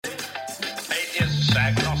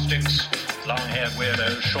agnostics, long-haired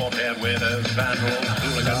weirdos, short-haired weirdos, vandals,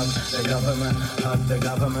 hooligans. The government, hug the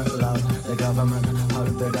government, love the government,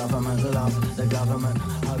 hug the government, love the government,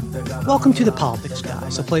 hug the government. Welcome to The Politics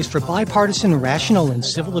Guys, a place for bipartisan, rational, and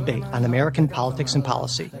civil debate on American politics and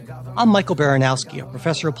policy. I'm Michael Baranowski, a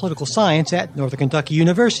professor of political science at Northern Kentucky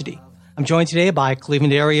University. I'm joined today by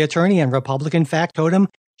Cleveland area attorney and Republican factotum,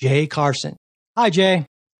 Jay Carson. Hi, Jay.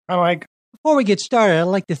 Hi, Mike. Before we get started, I'd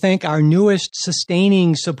like to thank our newest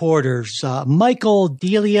sustaining supporters, Michael,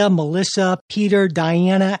 Delia, Melissa, Peter,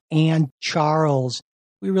 Diana, and Charles.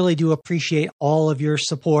 We really do appreciate all of your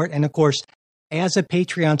support. And of course, as a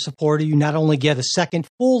Patreon supporter, you not only get a second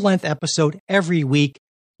full-length episode every week,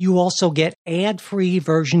 you also get ad-free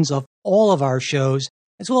versions of all of our shows,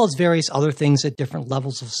 as well as various other things at different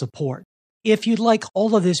levels of support. If you'd like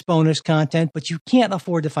all of this bonus content, but you can't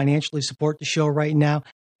afford to financially support the show right now,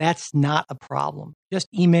 that's not a problem. Just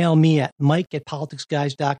email me at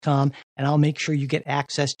mike@politicsguys.com, and I'll make sure you get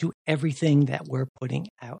access to everything that we're putting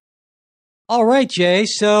out. All right, Jay.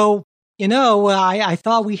 So, I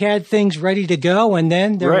thought we had things ready to go, and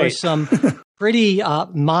then there was some pretty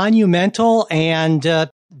monumental and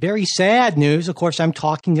very sad news. Of course, I'm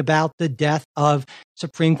talking about the death of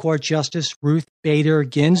Supreme Court Justice Ruth Bader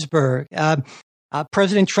Ginsburg.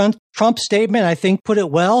 President Trump's statement, I think, put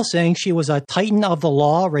it well, saying she was a titan of the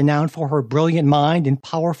law, renowned for her brilliant mind and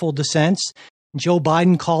powerful dissents. Joe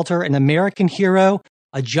Biden called her an American hero,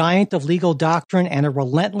 a giant of legal doctrine, and a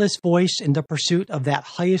relentless voice in the pursuit of that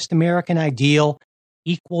highest American ideal,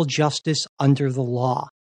 equal justice under the law.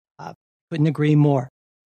 Couldn't agree more.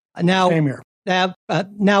 Same here.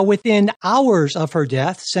 Now, within hours of her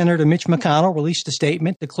death, Senator Mitch McConnell released a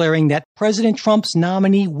statement declaring that President Trump's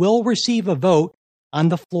nominee will receive a vote on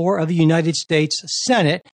the floor of the United States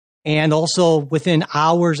Senate. And also within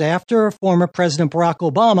hours after, former President Barack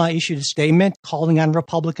Obama issued a statement calling on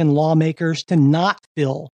Republican lawmakers to not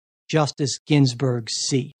fill Justice Ginsburg's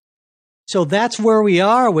seat. So that's where we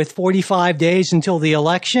are with 45 days until the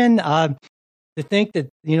election. To think that,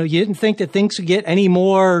 you didn't think that things would get any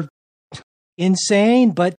more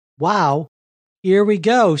insane, but wow, here we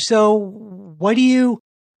go. So what do you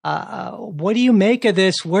make of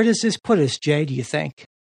this? Where does this put us, Jay, do you think?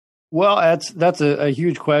 Well, that's a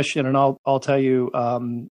huge question, and I'll tell you,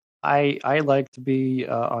 I like to be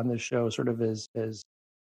on this show sort of as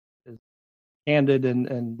candid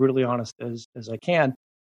and brutally honest as I can,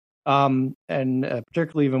 and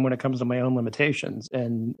particularly even when it comes to my own limitations.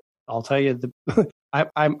 And I'll tell you,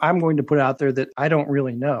 I'm going to put out there that I don't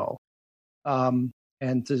really know.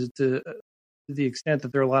 And to the extent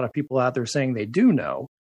that there are a lot of people out there saying they do know,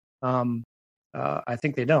 I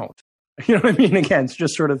think they don't. You know what I mean? Again, it's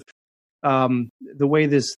just sort of the way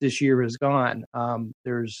this year has gone.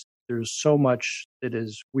 There's so much that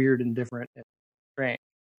is weird and different and strange.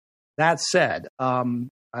 That said,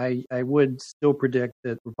 I would still predict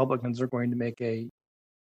that Republicans are going to make a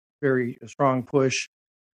very strong push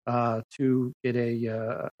to get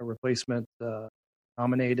a replacement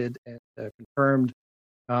nominated and confirmed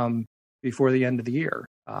before the end of the year.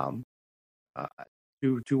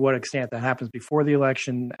 To what extent that happens before the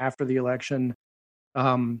election, after the election,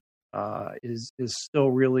 is still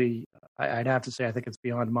really, I'd have to say, I think it's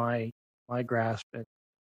beyond my grasp. And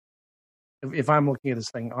if I'm looking at this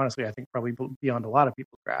thing, honestly, I think probably beyond a lot of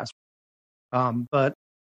people's grasp. But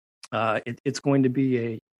it's going to be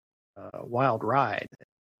a wild ride. I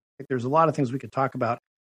think there's a lot of things we could talk about.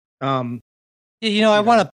 I want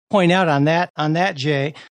to point out on that,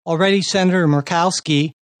 Jay, already Senator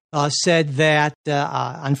Murkowski said that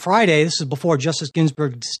on Friday, this is before Justice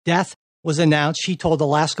Ginsburg's death was announced, she told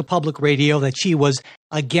Alaska Public Radio that she was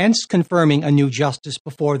against confirming a new justice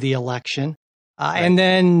before the election. And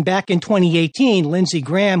then back in 2018, Lindsey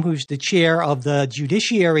Graham, who's the chair of the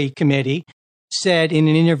Judiciary Committee, said in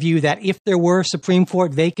an interview that if there were a Supreme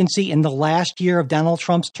Court vacancy in the last year of Donald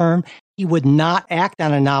Trump's term, he would not act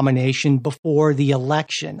on a nomination before the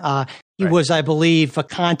election. He was, I believe,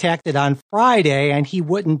 contacted on Friday, and he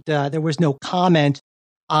wouldn't. There was no comment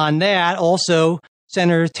on that. Also,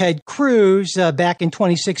 Senator Ted Cruz, back in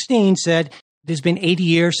 2016, said it has been 80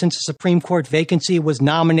 years since a Supreme Court vacancy was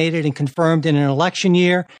nominated and confirmed in an election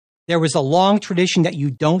year. There was a long tradition that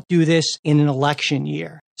you don't do this in an election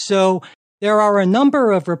year. So there are a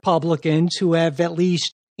number of Republicans who have at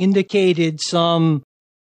least indicated some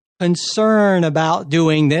concern about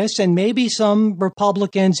doing this, and maybe some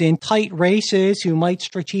Republicans in tight races who might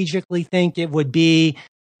strategically think it would be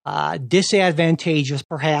disadvantageous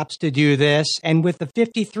perhaps to do this. And with the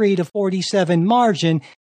 53 to 47 margin,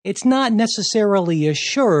 it's not necessarily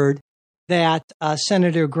assured that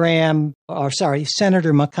Senator McConnell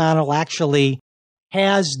actually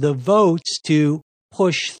has the votes to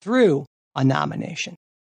push through a nomination.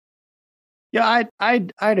 Yeah,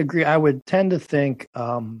 I'd agree. I would tend to think,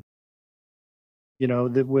 that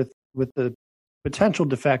with the potential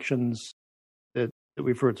defections that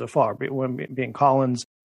we've heard so far, one being Collins,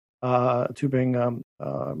 two being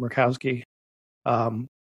Murkowski,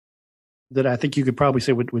 that I think you could probably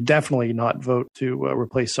say would definitely not vote to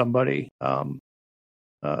replace somebody. Well,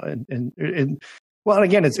 and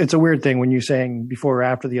again, it's a weird thing when you're saying before or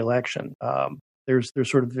after the election. There's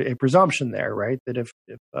sort of a presumption there, right? That if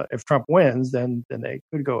Trump wins, then they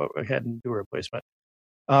could go ahead and do a replacement.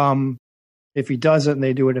 If he doesn't, and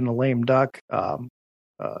they do it in a lame duck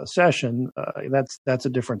session, that's a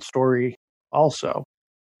different story, also.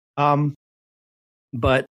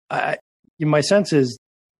 But my sense is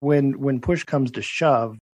when push comes to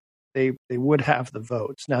shove, they would have the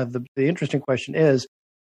votes. Now, the interesting question is,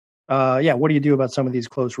 what do you do about some of these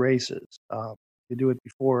close races? You do it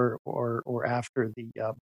before or after the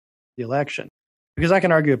election, because I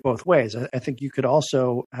can argue it both ways. I think you could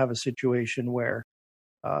also have a situation where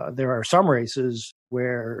there are some races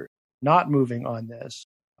where not moving on this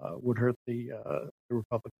would hurt the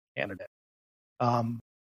Republican candidate.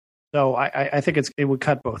 So I think it would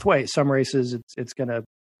cut both ways. Some races it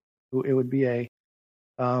would be a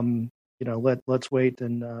let's wait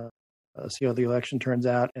and see how the election turns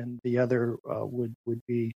out, and the other would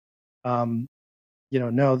be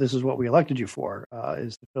no, this is what we elected you for,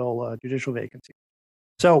 is to fill judicial vacancies.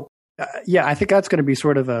 So I think that's going to be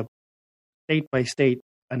sort of a state by state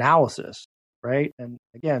analysis, right? And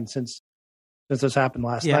again, since this happened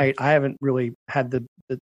last night, I haven't really had the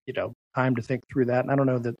time to think through that, and I don't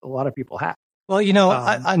know that a lot of people have. Well,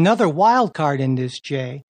 another wild card in this,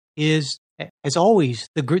 Jay, is, as always,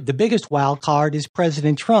 the biggest wild card is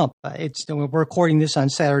President Trump. We're recording this on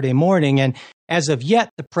Saturday morning, and as of yet,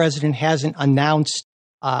 the president hasn't announced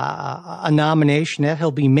a nomination that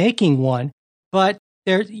he'll be making one. But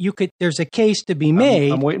there's a case to be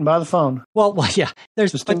made. I'm waiting by the phone. Well, yeah.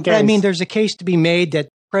 There's a case to be made that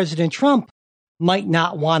President Trump might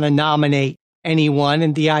not want to nominate anyone,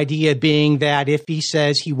 and the idea being that if he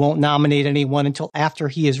says he won't nominate anyone until after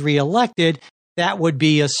he is reelected, that would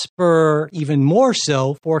be a spur even more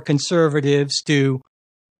so for conservatives to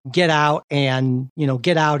get out and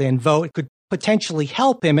vote. It could potentially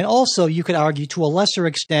help him. And also, you could argue to a lesser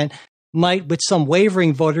extent, might, with some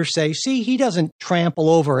wavering voters, say, see, he doesn't trample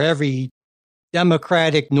over every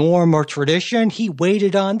democratic norm or tradition. He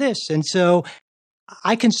waited on this. And so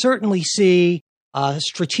I can certainly see a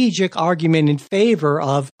strategic argument in favor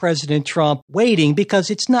of President Trump waiting, because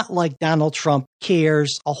it's not like Donald Trump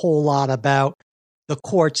cares a whole lot about the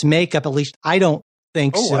court's makeup. At least I don't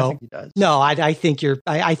think so. I think he does. No, I think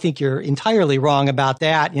you're entirely wrong about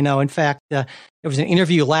that. In fact, there was an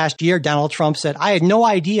interview last year. Donald Trump said, "I had no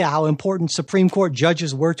idea how important Supreme Court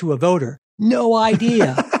judges were to a voter. No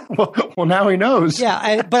idea." well, now he knows.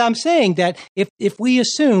 Yeah, but I'm saying that if we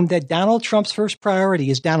assume that Donald Trump's first priority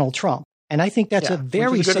is Donald Trump, and I think that's a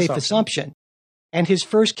very safe assumption, and his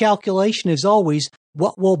first calculation is always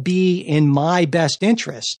what will be in my best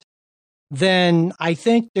interest, then I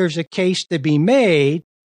think there's a case to be made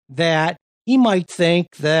that he might think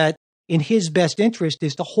that in his best interest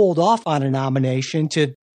is to hold off on a nomination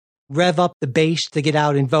to rev up the base to get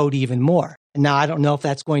out and vote even more. Now, I don't know if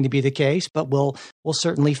that's going to be the case, but we'll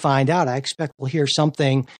certainly find out. I expect we'll hear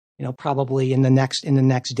something, probably in the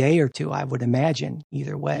next day or two, I would imagine,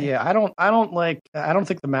 either way. Yeah, I don't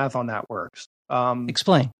think the math on that works.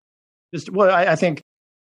 Explain. I think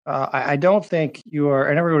I don't think you are,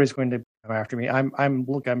 and everybody's going to come after me.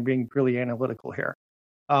 I'm being purely analytical here.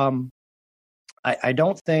 I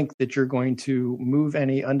don't think that you're going to move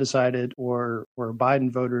any undecided or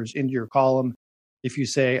Biden voters into your column if you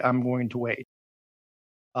say I'm going to wait.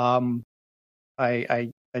 I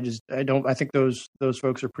don't. I think those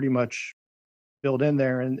folks are pretty much filled in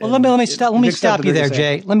there. And let me stop you there,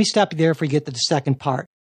 Jay. Let me stop you there if we get to the second part,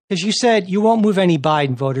 because you said you won't move any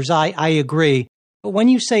Biden voters. I agree, but when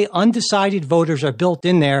you say undecided voters are built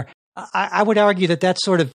in there, I would argue that's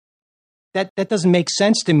sort of that doesn't make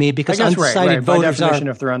sense to me, because undecided voters by definition,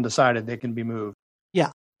 if they're undecided, they can be moved.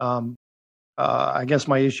 Yeah. I guess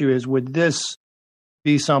my issue is, would this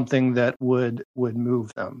be something that would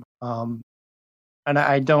move them? And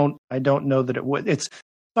I don't know that it would. It's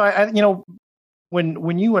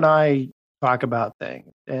when you and I talk about things,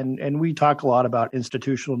 and we talk a lot about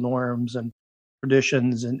institutional norms and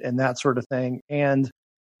traditions and that sort of thing, and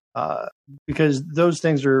because those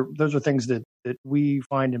are things that we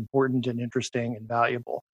find important and interesting and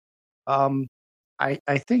valuable. I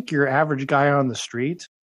think your average guy on the street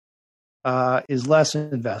is less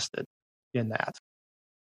invested in that.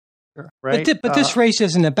 right? But this race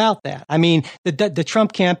isn't about that. I mean, the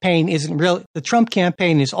Trump campaign isn't real. The Trump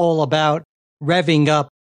campaign is all about revving up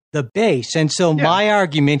the base. And so my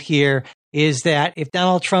argument here is that if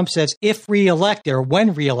Donald Trump says, if reelected, or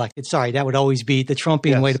when reelected, sorry, that would always be the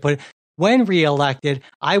Trumpian way to put it. When reelected,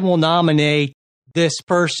 I will nominate this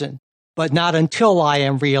person, but not until I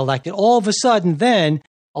am reelected. All of a sudden, then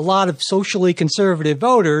a lot of socially conservative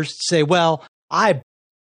voters say, well, I'm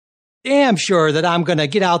damn sure that I'm going to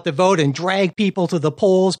get out the vote and drag people to the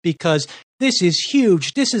polls because this is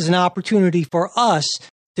huge. This is an opportunity for us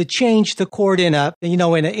to change the court in a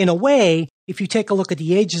way. If you take a look at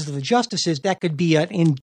the ages of the justices, that could be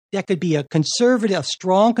a conservative, a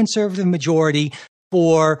strong conservative majority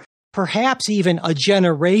for perhaps even a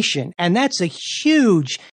generation. And that's a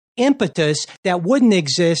huge impetus that wouldn't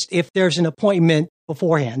exist if there's an appointment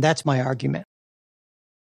beforehand. That's my argument.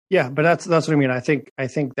 Yeah, but that's what I mean. I think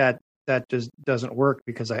that just doesn't work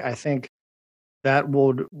because I think that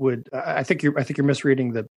I think you're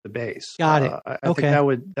misreading the base. Got it. I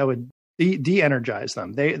think that would de-energize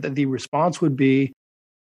them. The response would be,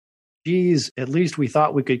 geez, at least we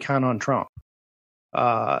thought we could count on Trump.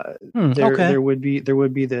 There would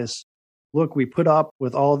be this, look, we put up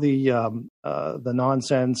with all the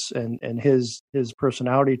nonsense and his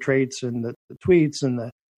personality traits and the tweets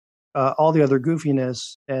and all the other goofiness,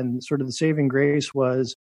 and sort of the saving grace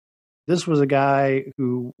was this was a guy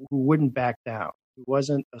who wouldn't back down, who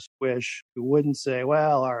wasn't a squish, who wouldn't say,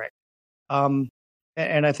 well, all right.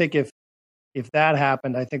 And I think if that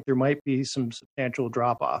happened, I think there might be some substantial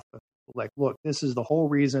drop off. Like, look, this is the whole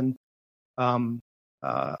reason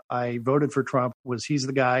I voted for Trump, was he's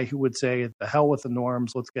the guy who would say, the hell with the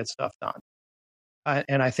norms, let's get stuff done.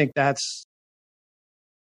 And I think that's,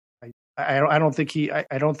 I don't think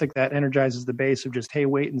that energizes the base of just, hey,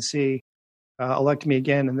 wait and see, elect me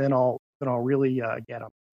again, and then I'll really get him.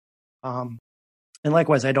 And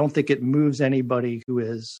likewise, I don't think it moves anybody who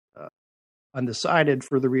is undecided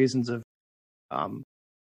for the reasons of,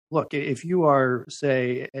 look, if you are,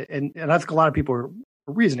 say, and I think a lot of people are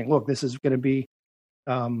reasoning, look, this is going to be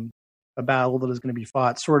a battle that is going to be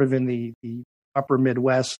fought sort of in the upper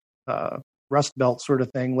Midwest Rust Belt sort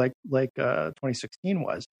of thing, like 2016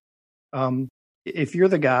 was. If you're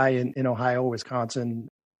the guy in Ohio, Wisconsin,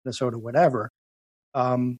 Minnesota, whatever,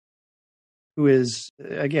 who is,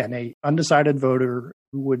 again, a undecided voter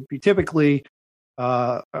who would be typically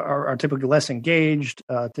are typically less engaged,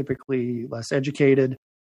 typically less educated,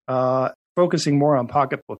 focusing more on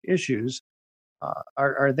pocketbook issues,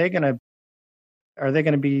 are they going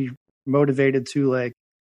to be motivated to, like,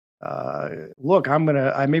 look,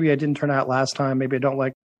 maybe I didn't turn out last time, maybe I don't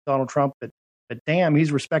like Donald Trump, but damn,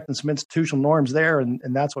 he's respecting some institutional norms there, and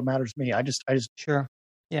that's what matters to me. I just sure.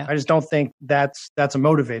 Yeah. I just don't think that's a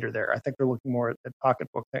motivator there. I think they're looking more at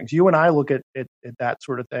pocketbook things. You and I look at that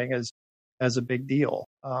sort of thing as a big deal.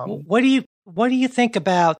 What do you think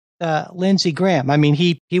about Lindsey Graham? I mean,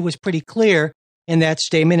 he was pretty clear in that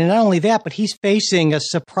statement, and not only that, but he's facing a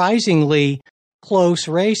surprisingly close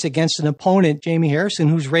race against an opponent, Jamie Harrison,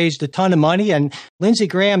 who's raised a ton of money, and Lindsey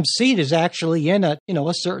Graham's seat is actually in a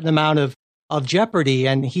certain amount of jeopardy,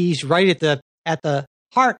 and he's right at the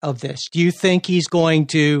heart of this. Do you think he's going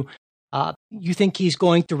to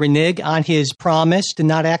renege on his promise to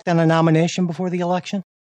not act on a nomination before the election?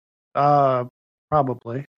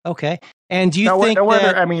 Probably. Okay. And do you think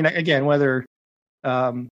whether, I mean, again, whether,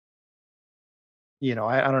 I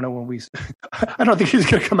don't know when I don't think he's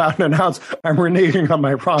going to come out and announce I'm reneging on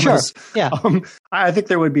my promise. Sure. Yeah. I think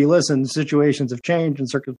there would be, situations have changed and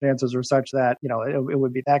circumstances are such that, it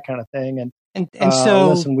would be that kind of thing. And so,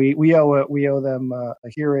 listen, we owe them a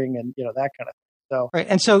hearing and, that kind of thing. So, right.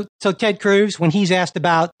 And so Ted Cruz, when he's asked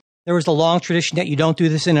about, there was a long tradition that you don't do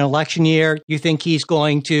this in an election year, you think he's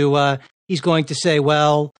going to say,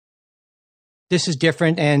 well, this is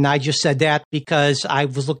different, and I just said that because I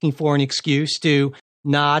was looking for an excuse to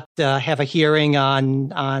not have a hearing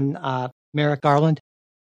on Merrick Garland?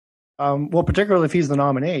 Well, particularly if he's the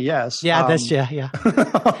nominee, yes. Yeah, yeah.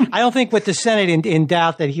 I don't think with the Senate in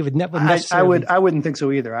doubt that he would never necessarily. I wouldn't think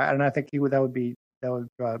so either, and I think that would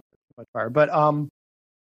draw much fire. But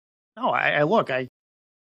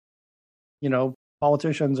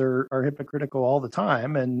politicians are hypocritical all the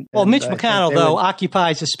time, and Mitch McConnell though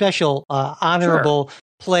occupies a special honorable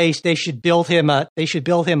place. They should build him a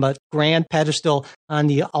grand pedestal on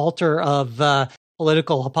the altar of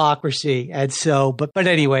political hypocrisy. And so, but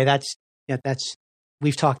anyway, that's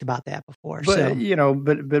we've talked about that before.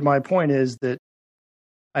 But but my point is that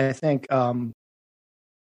I think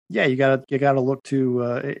you got to look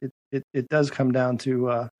to it does come down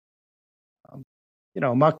to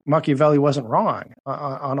Machiavelli wasn't wrong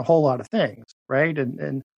on a whole lot of things, right?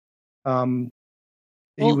 And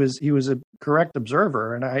he was a correct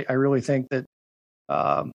observer, and I really think that.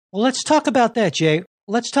 Well, let's talk about that, Jay.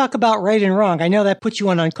 Let's talk about right and wrong. I know that puts you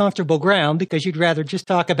on uncomfortable ground because you'd rather just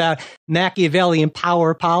talk about Machiavelli and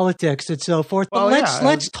power politics and so forth. But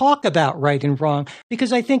let's talk about right and wrong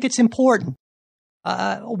because I think it's important.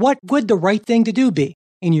 What would the right thing to do be,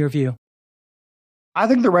 in your view? I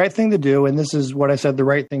think the right thing to do, and this is what I said the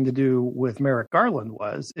right thing to do with Merrick Garland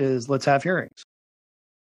is let's have hearings.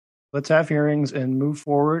 Let's have hearings and move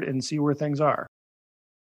forward and see where things are.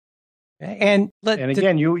 And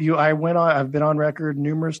again, I've been on record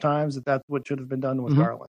numerous times that that's what should have been done with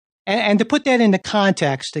Garland. And to put that into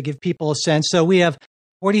context, to give people a sense, so we have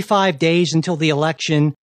 45 days until the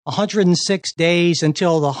election, 106 days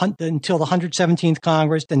until the 117th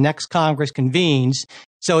Congress, the next Congress convenes.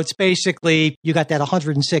 So it's basically, you got that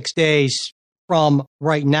 106 days from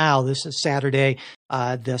right now. This is Saturday,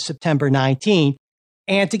 the September 19th.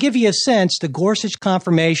 And to give you a sense, the Gorsuch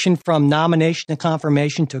confirmation from nomination to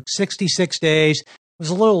confirmation took 66 days. It was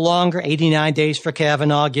a little longer, 89 days for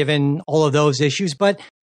Kavanaugh, given all of those issues. But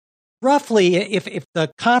roughly, if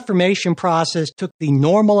the confirmation process took the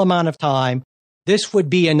normal amount of time, this would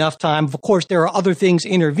be enough time. Of course, there are other things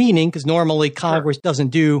intervening because normally Congress doesn't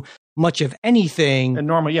do much of anything. And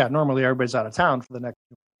normally everybody's out of town for the next.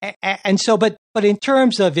 And so, but in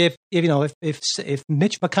terms of if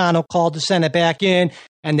Mitch McConnell called the Senate back in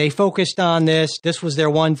and they focused on this was their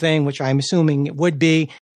one thing, which I'm assuming it would be,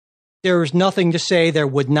 there's nothing to say there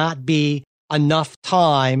would not be enough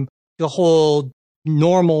time to hold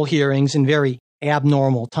normal hearings in very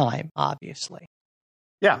abnormal time, obviously.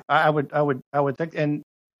 Yeah, I would think, and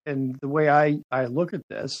the way I look at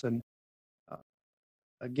this, and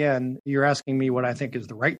again, you're asking me what I think is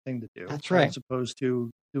the right thing to do. That's right. As opposed to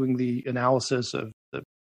doing the analysis of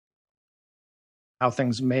how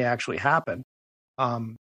things may actually happen.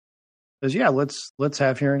 Because let's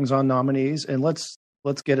have hearings on nominees and let's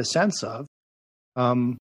get a sense of,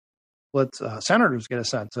 senators get a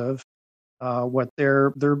sense of what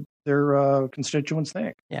their constituents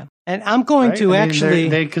think. Yeah, and I'm going to actually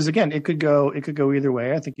because again, it could go either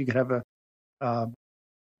way. I think you could have a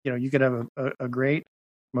great.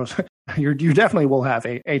 You definitely will have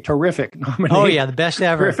a terrific nominee. Oh yeah, the best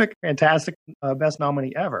ever. Terrific, fantastic, best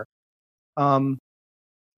nominee ever. Let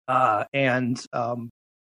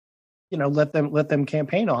them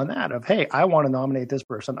campaign on that of, hey, I want to nominate this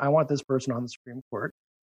person. I want this person on the Supreme Court.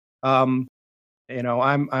 We're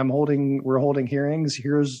holding hearings.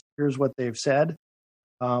 Here's what they've said.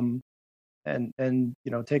 And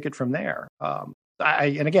take it from there.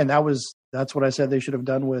 That's what I said they should have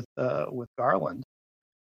done with Garland.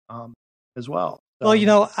 As well. So.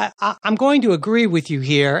 Well, I'm going to agree with you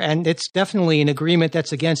here, and it's definitely an agreement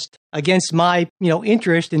that's against my,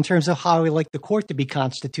 interest in terms of how we like the court to be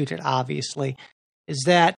constituted, obviously, is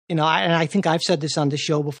that, and I think I've said this on the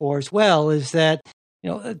show before as well, is that,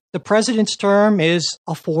 the president's term is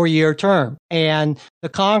a 4-year term, and the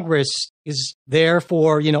Congress is there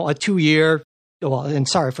for, a 2-year,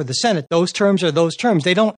 for the Senate, those terms are those terms.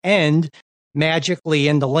 They don't end magically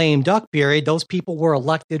in the lame duck period. Those people were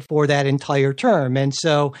elected for that entire term. And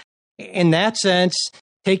so in that sense,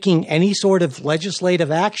 taking any sort of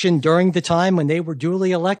legislative action during the time when they were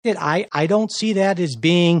duly elected, I don't see that as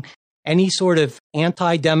being any sort of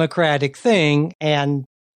anti-democratic thing. And,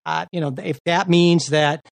 if that means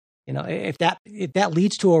that, if that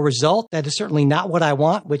leads to a result that is certainly not what I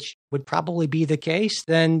want, which would probably be the case,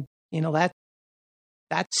 then, that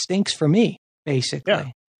stinks for me, basically. Yeah.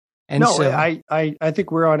 And I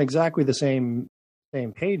think we're on exactly the same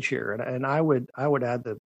page here, and I would add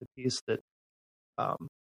the piece that,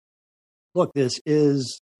 look, this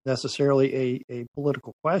is necessarily a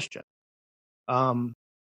political question, and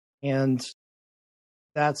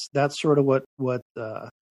that's sort of what.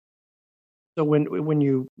 So when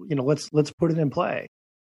you let's put it in play,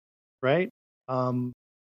 right? I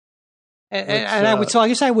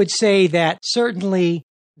guess I would say that certainly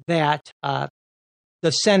that. The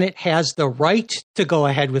Senate has the right to go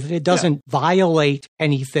ahead with it. It doesn't violate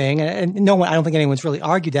anything. And no, I don't think anyone's really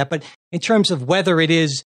argued that. But in terms of whether it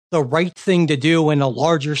is the right thing to do in a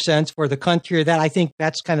larger sense for the country, that I think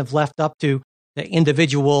that's kind of left up to the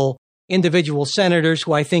individual senators,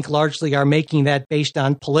 who I think largely are making that based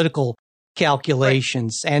on political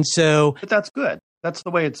calculations. Right. And so, but that's good. That's the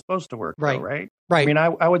way it's supposed to work, right? Though, right. Right. I mean,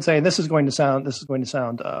 I would say this is going to sound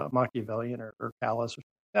Machiavellian or callous or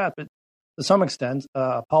like that, but to some extent,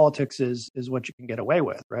 politics is what you can get away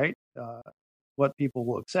with, right? What people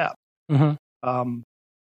will accept. Mm-hmm.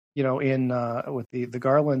 With the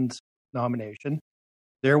Garland nomination,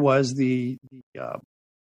 there was the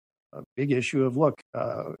big issue of, look,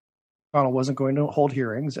 McConnell wasn't going to hold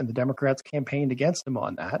hearings, and the Democrats campaigned against him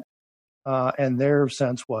on that. And their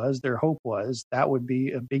hope was that would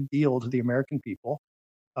be a big deal to the American people,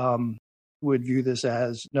 who would view this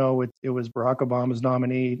as, no, it was Barack Obama's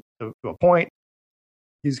nominee to a point.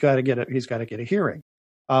 He's got to get a hearing.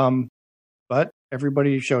 But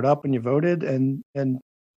everybody showed up and you voted, and in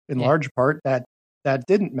large part that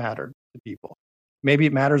didn't matter to people. Maybe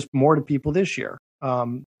it matters more to people this year.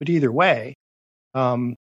 But either way,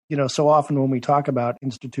 so often when we talk about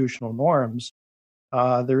institutional norms,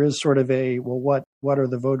 there is sort of what are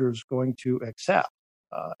the voters going to accept?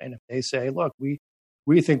 And if they say, look,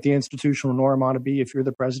 we think the institutional norm ought to be, if you're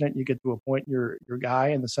the president, you get to appoint your guy,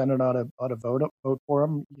 and the Senate ought to vote for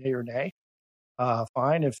him, yay or nay.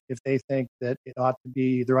 Fine. If they think that there ought to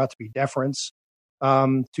be deference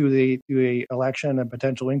to the election and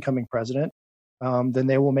potential incoming president, then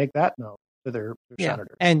they will make that known to their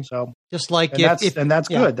senators. And so just like that's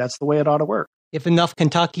good. That's the way it ought to work. If enough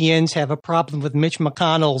Kentuckians have a problem with Mitch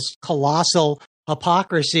McConnell's colossal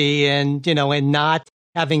hypocrisy and not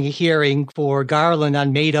having a hearing for Garland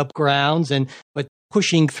on made up grounds, but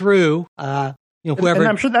pushing through, whoever. And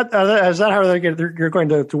I'm sure that is that how you're going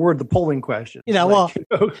to word the polling question. But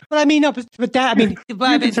I mean, no, but that, I mean,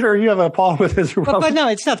 consider you have a problem with this. But no,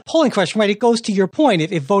 it's not the polling question, right? It goes to your point.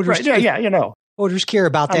 If voters, right, voters care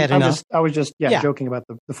about that enough. I was just joking about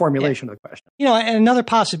the formulation of the question. And another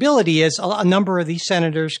possibility is a number of these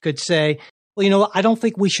senators could say, well, I don't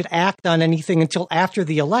think we should act on anything until after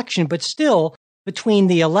the election, but still, between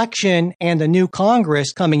the election and the new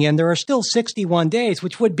Congress coming in, there are still 61 days,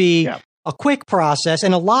 which would be a quick process.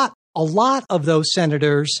 And a lot of those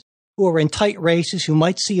senators who are in tight races, who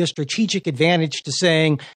might see a strategic advantage to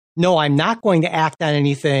saying, no, I'm not going to act on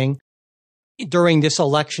anything during this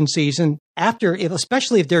election season,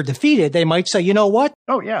 especially if they're defeated, they might say, you know what?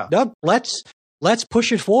 Oh, yeah. Let's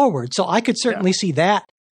push it forward. So I could certainly see that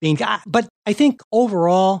being, but I think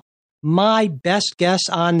overall, my best guess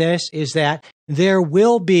on this is that there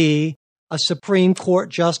will be a Supreme Court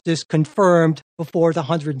justice confirmed before the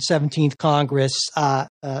 117th Congress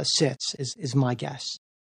sits, is my guess.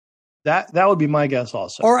 That would be my guess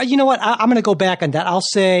also. Or, you know what? I'm going to go back on that. I'll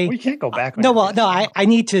say... We can't go back on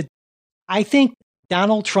that. I think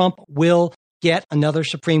Donald Trump will get another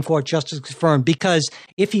Supreme Court justice confirmed, because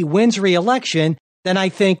if he wins re-election, then I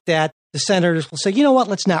think that the senators will say, you know what,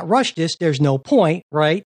 let's not rush this. There's no point,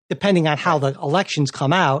 right? Depending on how the elections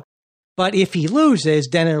come out. But if he loses,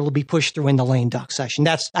 then it'll be pushed through in the lame duck session.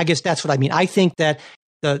 I guess that's what I mean. I think that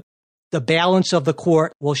the balance of the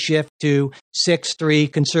court will shift to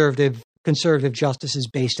 6-3 conservative justices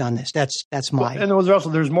based on this. That's my. And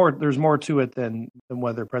there's more to it than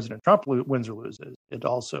whether President Trump wins or loses. It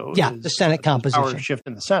also the Senate composition, power shift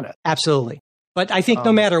in the Senate. Absolutely. But I think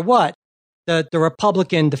no matter what, the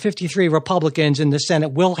 53 Republicans in the Senate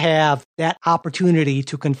will have that opportunity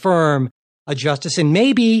to confirm a justice, and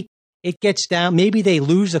maybe it gets down. Maybe they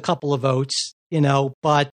lose a couple of votes,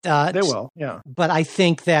 but they will. Yeah. But I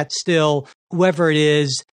think that still whoever it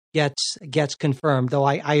is gets confirmed, though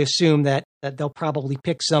I assume that they'll probably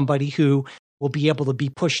pick somebody who will be able to be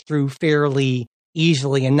pushed through fairly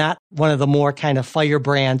easily, and not one of the more kind of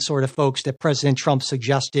firebrand sort of folks that President Trump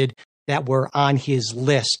suggested that were on his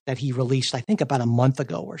list that he released, I think, about a month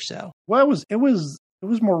ago or so. Well, it was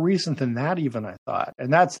more recent than that, even, I thought.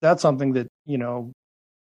 And that's something that,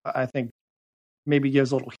 I think maybe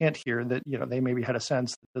gives a little hint here that, they maybe had a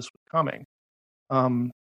sense that this was coming.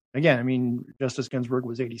 Again, I mean, Justice Ginsburg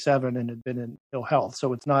was 87 and had been in ill health.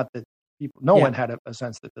 So it's not that no one had a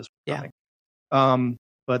sense that this was coming.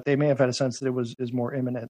 But they may have had a sense that it was more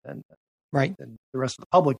imminent than the rest of the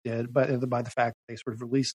public did, but by the fact that they sort of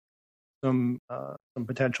released some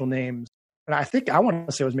potential names. And I want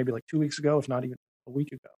to say it was maybe like 2 weeks ago, if not even a week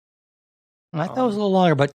ago. I thought it was a little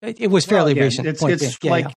longer, but it was fairly recent.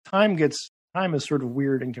 Time is sort of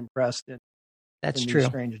weird and compressed in true. These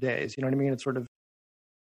strange days. You know what I mean? It's sort of,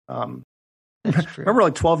 that's true. Remember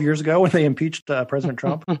like 12 years ago when they impeached President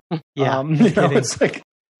Trump? It's like,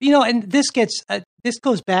 and this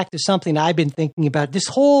goes back to something I've been thinking about, this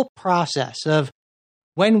whole process of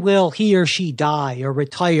when will he or she die or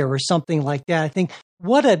retire or something like that. I think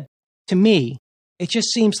to me, it just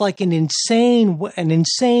seems like an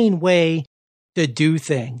insane way to do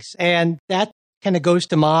things. And that kind of goes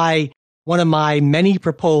to one of my many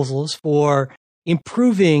proposals for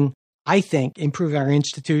improving our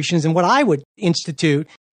institutions. And what I would institute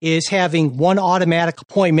is having one automatic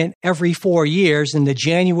appointment every 4 years in the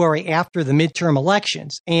January after the midterm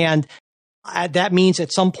elections. And that means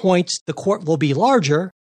at some points the court will be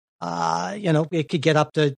larger, It could get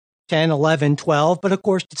up to 10, 11, 12, but of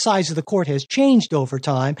course the size of the court has changed over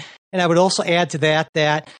time. And I would also add to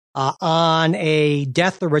that on a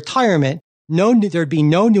death or retirement, there'd be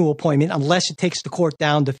no new appointment unless it takes the court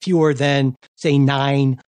down to fewer than, say,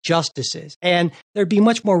 9 justices. And there'd be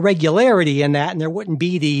much more regularity in that, and there wouldn't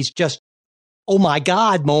be these just, oh my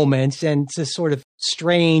God moments and it's this sort of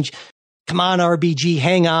strange, come on, RBG,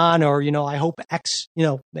 hang on, or, I hope X,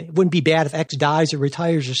 it wouldn't be bad if X dies or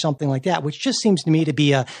retires or something like that, which just seems to me to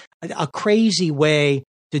be a crazy way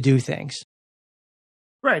to do things.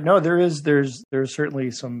 Right. No, there's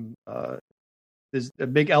certainly some, there's a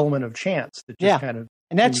big element of chance that just kind of,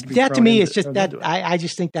 and that to me is just that I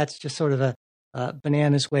just think that's just sort of a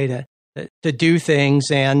bananas way to do things.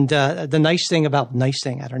 And the nice thing,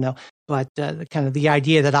 I don't know, but kind of the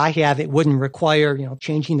idea that I have, it wouldn't require,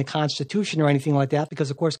 changing the Constitution or anything like that,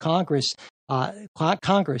 because of course Congress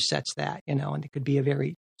sets that, and it could be a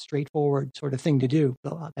very straightforward sort of thing to do.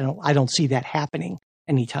 But I don't see that happening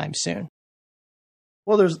anytime soon.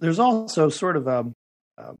 Well, there's also sort of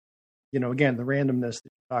again, the randomness that you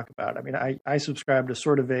talk about. I mean, I subscribe to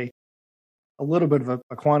sort of a little bit of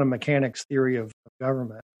a quantum mechanics theory of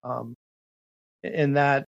government, in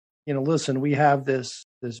that, listen, we have this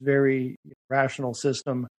very rational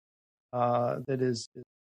system that is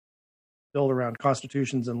built around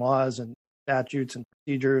constitutions and laws and statutes and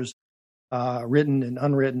procedures, written and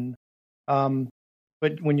unwritten.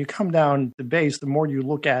 But when you come down the base, the more you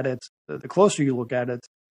look at it, the closer you look at it,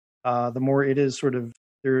 the more it is sort of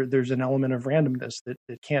there's an element of randomness that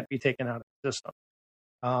can't be taken out of the system.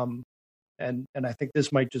 And I think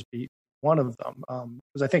this might just be one of them,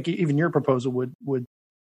 because I think even your proposal would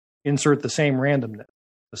insert the same randomness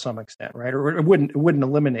to some extent, right? Or it wouldn't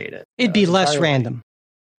eliminate it. It'd be less random,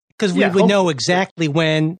 because we would know exactly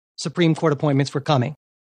when Supreme Court appointments were coming.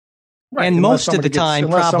 Right, and most of the time,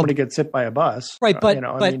 unless somebody gets hit by a bus, right? But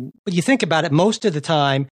you think about it, most of the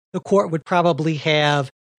time, the court would probably have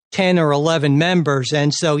 10 or 11 members,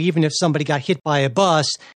 and so even if somebody got hit by a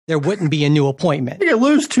bus, there wouldn't be a new appointment. You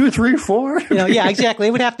lose 2, 3, 4. Yeah, exactly.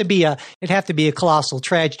 It would have to be a colossal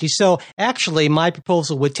tragedy. So actually, my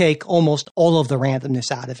proposal would take almost all of the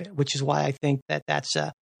randomness out of it, which is why I think that's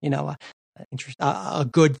a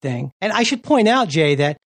good thing. And I should point out, Jay,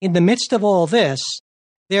 that in the midst of all this,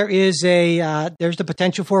 there's the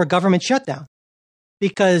potential for a government shutdown,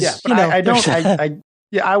 because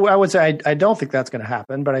I would say I don't think that's going to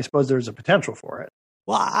happen, but I suppose there's a potential for it.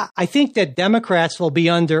 Well, I think that Democrats will be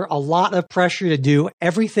under a lot of pressure to do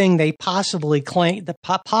everything they possibly can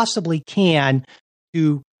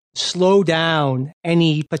to slow down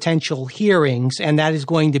any potential hearings, and that is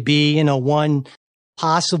going to be, one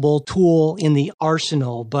possible tool in the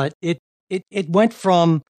arsenal. But it went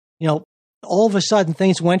from, all of a sudden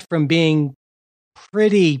things went from being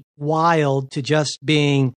pretty wild to just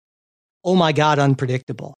being, oh my God,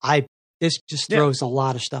 unpredictable. This just throws a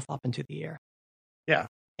lot of stuff up into the air. Yeah.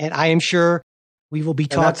 And I am sure we will be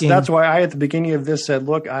talking. That's why I, at the beginning of this, said,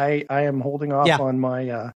 look, I am holding off on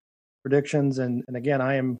my predictions. And again,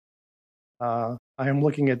 I am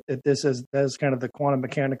looking at this as kind of the quantum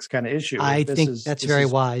mechanics kind of issue. I think that's very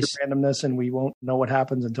wise. Randomness, and we won't know what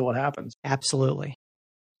happens until it happens. Absolutely.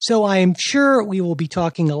 So I am sure we will be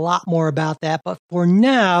talking a lot more about that. But for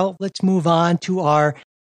now, let's move on to our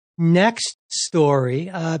next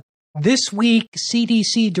story. This week,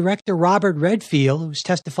 CDC Director Robert Redfield, who's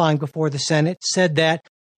testifying before the Senate, said that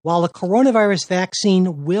while the coronavirus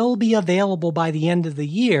vaccine will be available by the end of the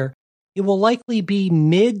year, it will likely be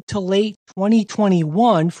mid to late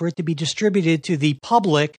 2021 for it to be distributed to the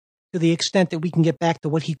public, to the extent that we can get back to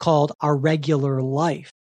what he called our regular life.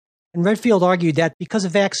 And Redfield argued that because a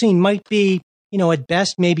vaccine might be, at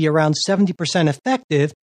best maybe around 70%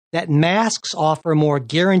 effective, that masks offer more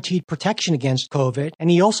guaranteed protection against COVID. And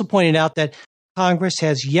he also pointed out that Congress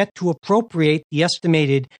has yet to appropriate the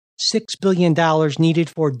estimated $6 billion needed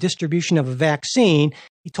for distribution of a vaccine.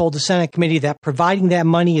 He told the Senate committee that providing that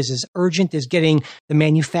money is as urgent as getting the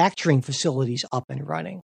manufacturing facilities up and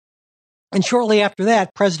running. And shortly after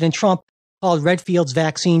that, President Trump called Redfield's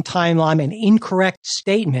vaccine timeline an incorrect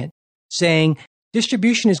statement, saying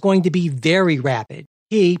distribution is going to be very rapid.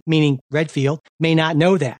 He, meaning Redfield, may not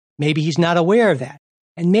know that. Maybe he's not aware of that.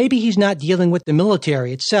 And maybe he's not dealing with the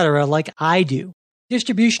military, etc., like I do.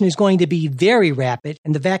 Distribution is going to be very rapid,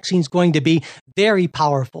 and the vaccine is going to be very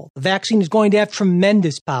powerful. The vaccine is going to have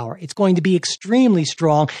tremendous power. It's going to be extremely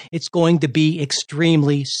strong. It's going to be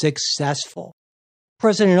extremely successful. The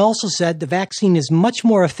president also said the vaccine is much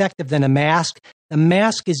more effective than a mask. The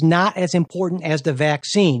mask is not as important as the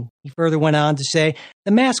vaccine. He further went on to say,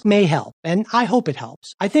 the mask may help, and I hope it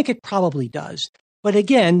helps. I think it probably does. But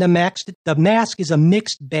again, the mask is a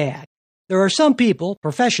mixed bag. There are some people,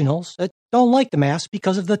 professionals, that don't like the mask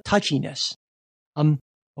because of the touchiness.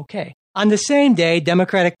 Okay. On the same day,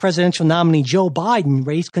 Democratic presidential nominee Joe Biden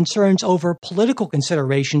raised concerns over political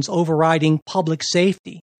considerations overriding public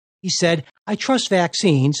safety. He said, I trust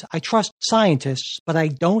vaccines, I trust scientists, but I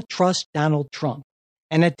don't trust Donald Trump.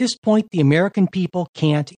 And at this point, the American people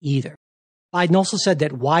can't either. Biden also said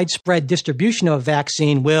that widespread distribution of a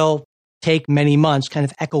vaccine will take many months, kind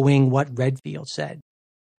of echoing what Redfield said.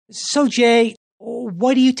 So, Jay,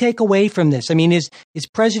 what do you take away from this? I mean, is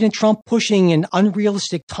President Trump pushing an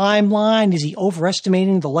unrealistic timeline? Is he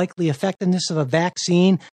overestimating the likely effectiveness of a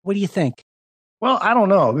vaccine? What do you think? Well, I don't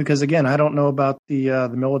know, because again, I don't know about the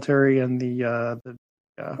military and the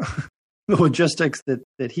logistics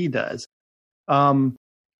that he does. My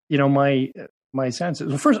sense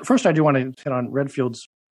is, first I do want to hit on Redfield's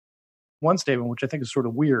one statement, which I think is sort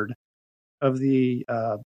of weird, of the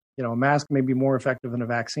a mask may be more effective than a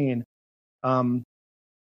vaccine.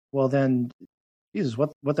 Well, then, Jesus,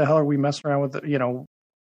 what the hell are we messing around with?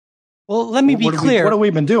 Well, let me be clear. What have we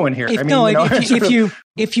been doing here?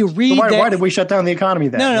 If you read, why did we shut down the economy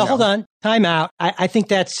then? No, hold on, time out. I think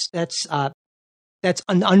that's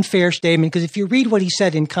an unfair statement, because if you read what he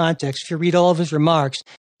said in context, if you read all of his remarks,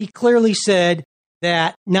 he clearly said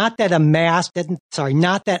that not that a mask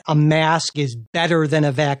is better than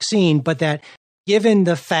a vaccine, but that given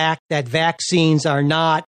the fact that vaccines are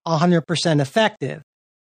not 100% effective,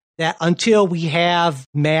 that until we have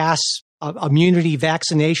mass immunity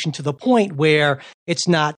vaccination to the point where it's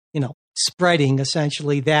not, spreading,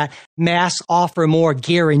 essentially, that masks offer more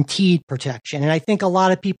guaranteed protection. And I think a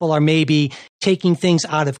lot of people are maybe taking things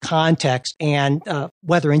out of context and,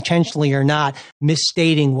 whether intentionally or not,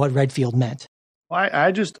 misstating what Redfield meant. Well,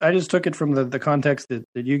 I just took it from the context that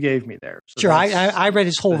you gave me there. So sure, I read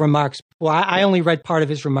his whole remarks before. I only read part of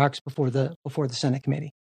his remarks before the Senate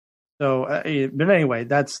committee. So, but anyway,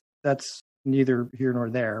 that's neither here nor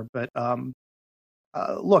there. But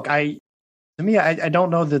look, I don't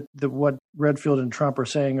know that what Redfield and Trump are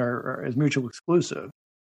saying is mutually exclusive.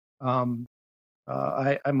 My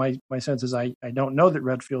sense is I don't know that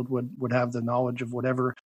Redfield would have the knowledge of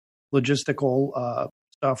whatever logistical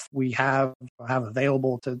stuff we have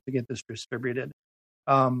available to get this distributed.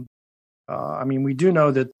 We do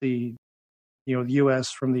know that the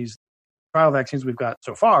U.S. from these trial vaccines we've got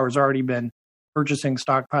so far has already been purchasing,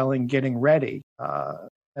 stockpiling, getting ready.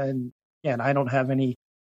 And again, I don't have any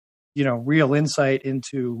real insight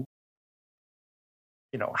into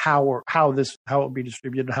how it would be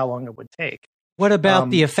distributed, how long it would take. What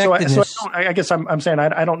about the effectiveness? I guess I'm saying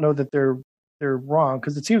I don't know that they're wrong,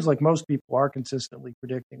 because it seems like most people are consistently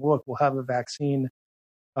predicting, look, we'll have a vaccine,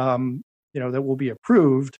 that will be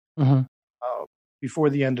approved before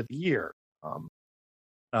the end of the year.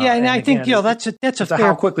 And I think that's a fair.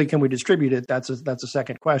 How quickly can we distribute it? That's a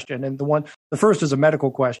second question, and the first is a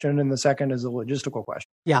medical question, and the second is a logistical question.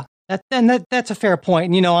 Yeah, that's a fair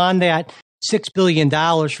point. And, on that $6 billion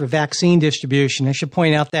for vaccine distribution, I should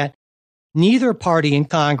point out that neither party in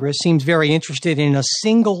Congress seems very interested in a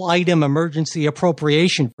single item emergency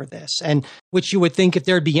appropriation for this, and which you would think if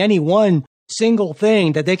there'd be any one single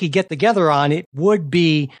thing that they could get together on, it would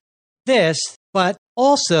be this. But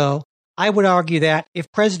also, I would argue that if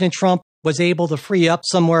President Trump was able to free up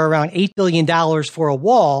somewhere around $8 billion for a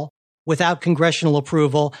wall without congressional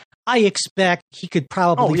approval, I expect he could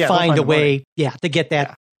probably find a way, to get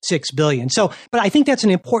that $6 billion. So, but I think that's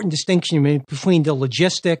an important distinction between the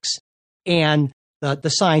logistics and the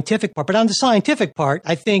scientific part. But on the scientific part,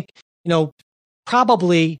 I think,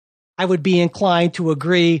 probably I would be inclined to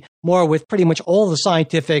agree more with pretty much all the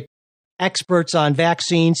scientific experts on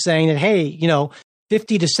vaccines saying that, hey,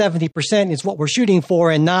 50 to 70% is what we're shooting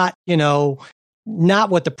for, and not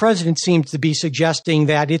what the president seems to be suggesting,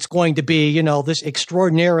 that it's going to be, this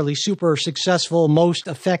extraordinarily super successful, most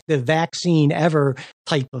effective vaccine ever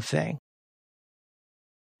type of thing.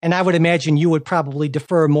 And I would imagine you would probably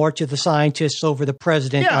defer more to the scientists over the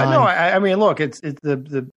president. I mean, look, it's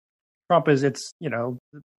the Trump is,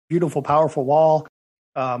 beautiful, powerful wall.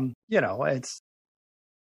 It's.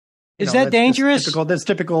 Is that dangerous? That's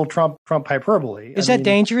typical Trump hyperbole. Is that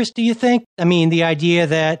dangerous, do you think? I mean, the idea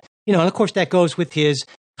that, and of course that goes with his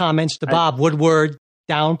comments to Bob Woodward,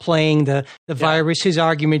 downplaying the virus, his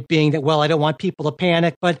argument being that, well, I don't want people to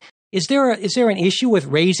panic. But is there an issue with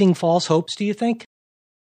raising false hopes, do you think?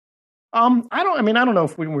 I don't know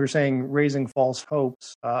if we were saying raising false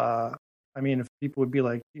hopes. If people would be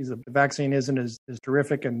like, the vaccine isn't as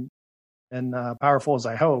terrific and powerful as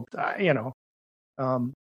I hoped, I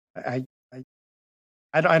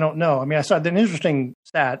don't know. I mean, I saw an interesting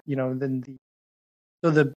stat, then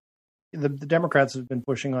So the Democrats have been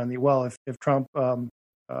pushing on if Trump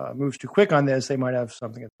moves too quick on this, they might have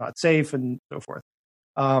something that's not safe and so forth.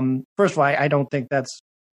 First of all, I don't think that's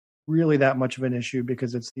really that much of an issue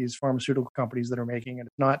because it's these pharmaceutical companies that are making it.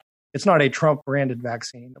 It's not a Trump branded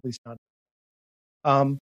vaccine, at least not.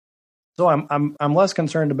 So I'm less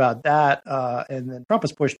concerned about that. And then Trump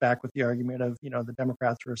has pushed back with the argument of, the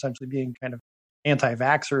Democrats are essentially being kind of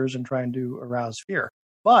anti-vaxxers and trying to arouse fear.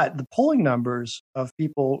 But the polling numbers of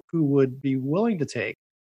people who would be willing to take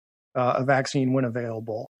a vaccine when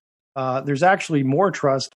available, there's actually more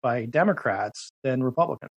trust by Democrats than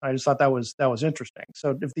Republicans. I just thought that was interesting.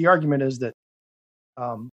 So if the argument is that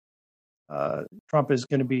Trump is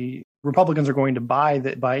going to be, Republicans are going to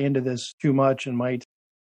buy into this too much and might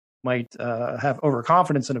have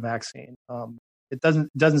overconfidence in a vaccine, it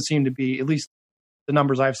doesn't seem to be, at least the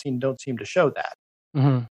numbers I've seen don't seem to show that.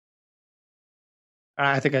 Mm-hmm.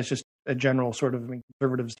 I think that's just a general sort of,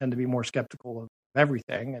 conservatives tend to be more skeptical of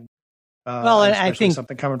everything. And and I think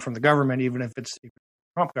something coming from the government, even if it's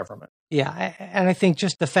Trump government. Yeah. And I think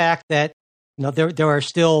just the fact that, there are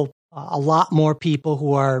still a lot more people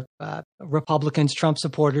who are Republicans, Trump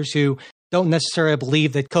supporters who don't necessarily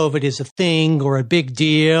believe that COVID is a thing or a big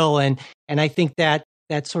deal. And I think that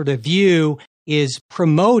sort of view is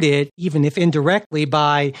promoted, even if indirectly,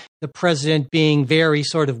 by the president being very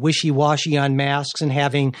sort of wishy-washy on masks and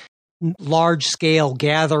having large-scale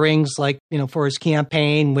gatherings like, for his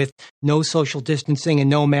campaign with no social distancing and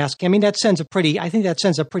no mask. I think that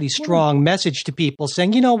sends a pretty strong message to people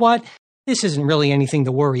saying, you know what, this isn't really anything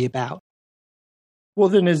to worry about. Well,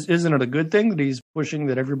 then isn't it a good thing that he's pushing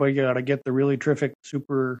that everybody got to get the really terrific,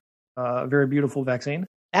 super, very beautiful vaccine?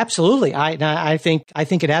 Absolutely. I think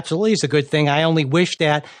it absolutely is a good thing. I only wish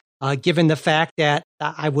that, given the fact that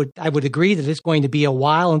I would agree that it's going to be a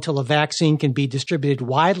while until a vaccine can be distributed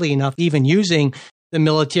widely enough, even using the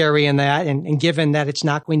military and that, and given that it's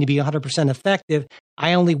not going to be 100% effective,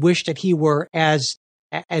 I only wish that he were as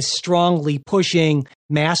strongly pushing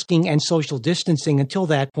masking and social distancing until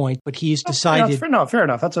that point. But he's decided. Fair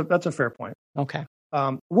enough. That's a fair point. Okay.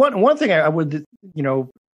 One thing I would,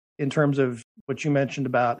 in terms of what you mentioned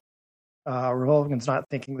about Republicans not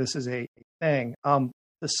thinking this is a thing,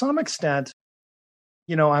 to some extent,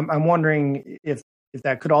 I'm wondering if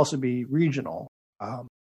that could also be regional,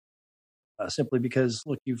 simply because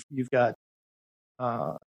look, you've got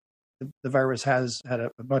the virus has had a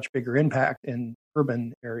much bigger impact in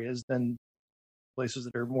urban areas than places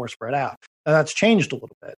that are more spread out. Now, that's changed a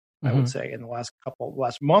little bit, I would say, in the last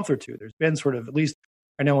month or two. There's been sort of, at least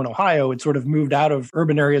I know in Ohio, it sort of moved out of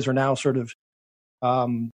urban areas, are now sort of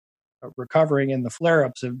recovering, and the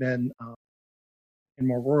flare-ups have been in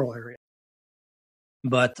more rural areas.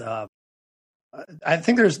 But I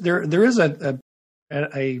think there is a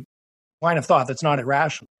line of thought that's not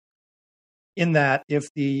irrational, in that if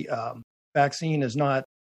the vaccine is not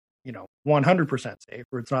 100% safe,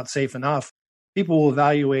 or it's not safe enough, people will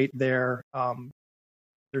evaluate their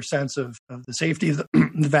sense of the safety of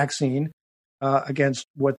the vaccine against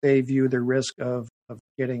what they view the risk of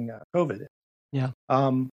getting COVID. Yeah.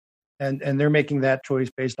 And they're making that choice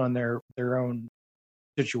based on their own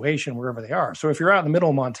situation wherever they are. So if you're out in the middle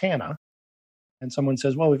of Montana and someone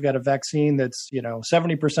says, well, we've got a vaccine that's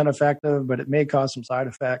 70% effective, but it may cause some side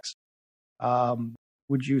effects,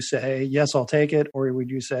 would you say, yes, I'll take it? Or would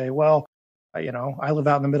you say, well, I live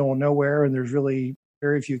out in the middle of nowhere and there's really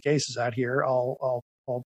very few cases out here. I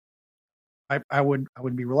would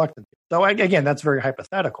be reluctant. So again, that's very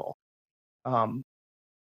hypothetical. I'm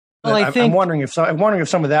wondering if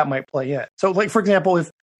some of that might play in. So, like, for example,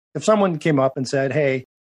 if someone came up and said, hey,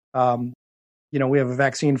 we have a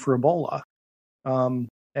vaccine for Ebola, and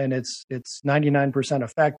it's 99%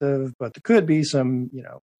 effective, but there could be some,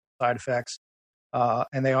 side effects,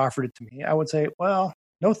 and they offered it to me, I would say, well,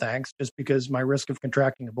 no thanks, just because my risk of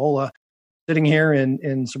contracting Ebola sitting here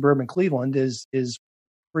in suburban Cleveland is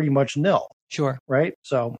pretty much nil. Sure. Right?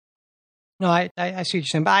 So. No, I see what you're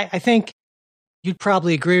saying, but I think you'd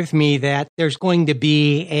probably agree with me that there's going to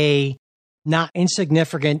be a not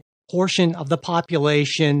insignificant portion of the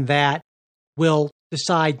population that will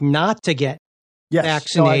decide not to get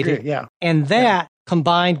vaccinated. No, I agree. Yeah. And that,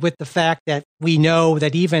 combined with the fact that we know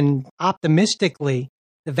that even optimistically,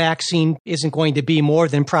 the vaccine isn't going to be more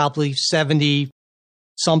than probably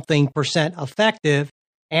 70-something% effective,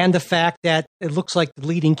 and the fact that it looks like the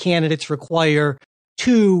leading candidates require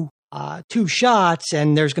two shots,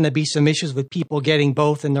 and there's going to be some issues with people getting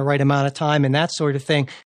both in the right amount of time and that sort of thing,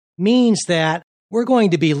 means that we're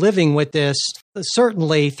going to be living with this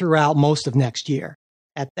certainly throughout most of next year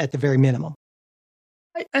at the very minimum.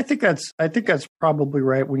 I think that's probably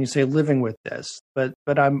right when you say living with this, but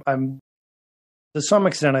I'm to some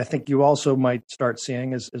extent, I think you also might start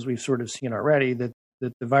seeing, as we've sort of seen already, that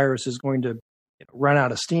the virus is going to run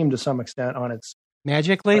out of steam to some extent on its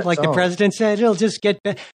magically, like own. the president said, it'll just get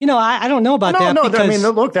better. I don't know about that. No, because, I mean,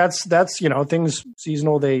 look, that's things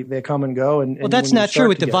seasonal. They come and go. And that's not true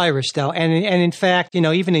with the virus, though. And in fact,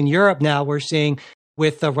 even in Europe now, we're seeing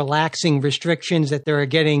with the relaxing restrictions that there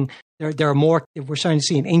are more. We're starting to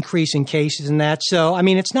see an increase in cases and that. So, I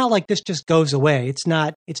mean, it's not like this just goes away. It's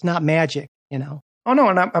not magic, Oh no,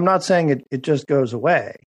 and I'm not saying it just goes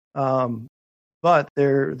away. But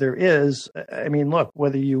there is. I mean, look,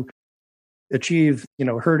 whether you achieve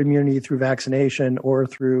herd immunity through vaccination or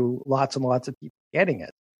through lots and lots of people getting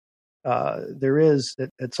it, there is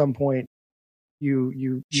at some point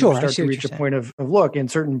you start to reach a point of look, in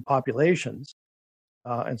certain populations,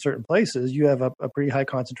 in certain places, you have a pretty high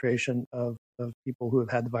concentration of people who have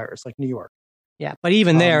had the virus, like New York. Yeah, but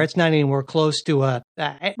even there, it's not anywhere close to a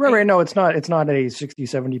right. No, it's not a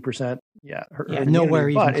 60-70%. Yeah, nowhere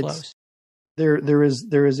even close. There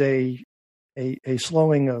is a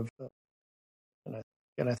slowing of,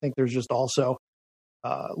 and I think there's just also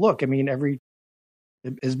look. I mean,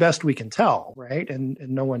 as best we can tell, right, and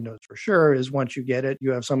no one knows for sure, is once you get it,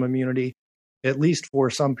 you have some immunity, at least for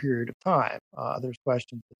some period of time. There's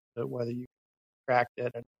questions as to whether you cracked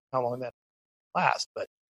it and how long that lasts, but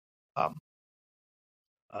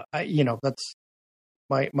that's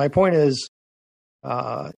my point is,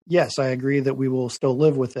 yes, I agree that we will still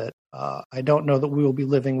live with it. I don't know that we will be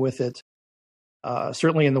living with it,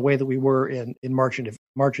 certainly in the way that we were in March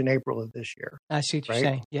and April of this year. I see what you're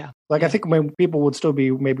saying. Yeah. I think people would still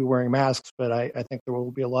be maybe wearing masks, but I think there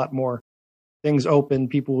will be a lot more things open.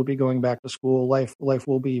 People will be going back to school. Life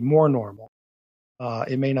will be more normal.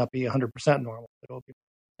 It may not be 100% normal, but it'll be.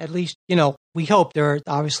 At least, we hope. There are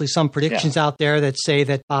obviously some predictions out there that say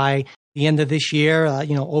that by the end of this year,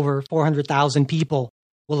 over 400,000 people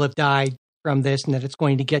will have died from this, and that it's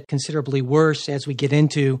going to get considerably worse as we get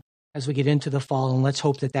into the fall. And let's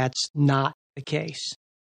hope that that's not the case.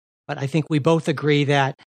 But I think we both agree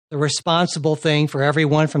that the responsible thing for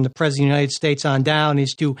everyone from the President of the United States on down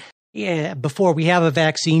is to, before we have a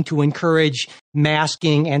vaccine, to encourage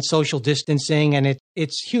masking and social distancing. And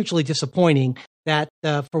it's hugely disappointing that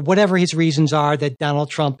for whatever his reasons are, that Donald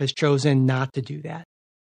Trump has chosen not to do that.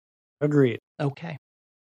 Agreed. Okay.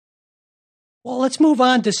 Well, let's move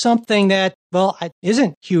on to something that,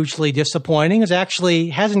 isn't hugely disappointing. It actually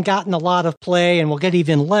hasn't gotten a lot of play and will get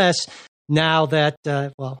even less now that,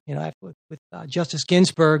 with Justice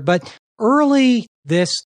Ginsburg. But early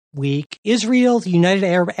this week, Israel, the United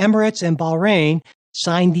Arab Emirates, and Bahrain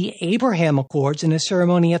signed the Abraham Accords in a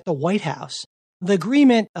ceremony at the White House. The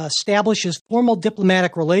agreement establishes formal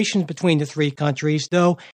diplomatic relations between the three countries,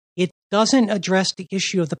 though it doesn't address the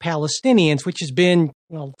issue of the Palestinians, which has been,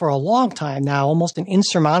 for a long time now, almost an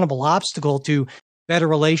insurmountable obstacle to better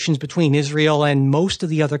relations between Israel and most of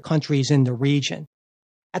the other countries in the region.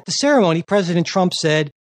 At the ceremony, President Trump said,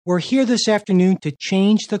 "We're here this afternoon to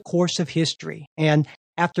change the course of history. And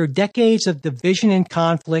after decades of division and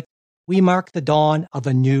conflict, we mark the dawn of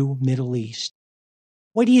a new Middle East."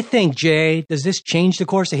 What do you think, Jay? Does this change the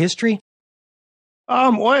course of history?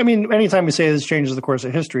 Well, I mean, anytime we say this changes the course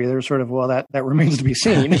of history, there's sort of, that remains to be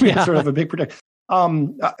seen. It's sort of a big prediction.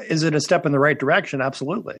 Is it a step in the right direction?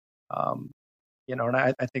 Absolutely. And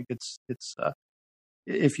I think it's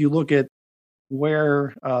if you look at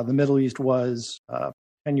where the Middle East was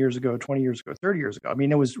 10 years ago, 20 years ago, 30 years ago. I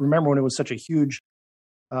mean, remember when it was such a huge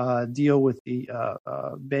deal with the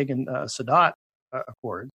Begin-Sadat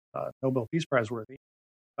Accord, Nobel Peace Prize worthy,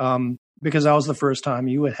 because that was the first time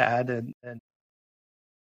you had an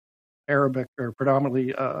Arabic or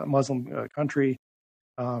predominantly Muslim country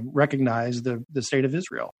recognize the state of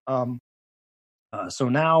Israel. So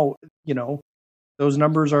now, those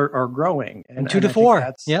numbers are growing. And 2 to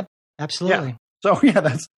 4. Yep, absolutely. Yeah. So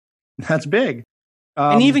that's big.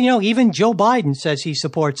 And even Joe Biden says he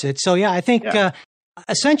supports it. So I think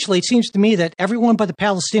essentially it seems to me that everyone but the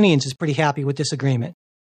Palestinians is pretty happy with this agreement.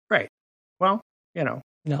 Right. Well, and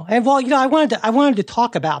I wanted to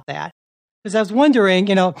talk about that because I was wondering,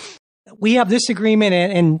 we have this agreement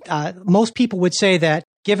and most people would say that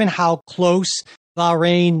given how close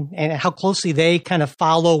Bahrain and how closely they kind of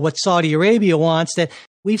follow what Saudi Arabia wants, that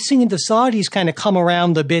we've seen the Saudis kind of come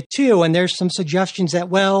around a bit too. And there's some suggestions that,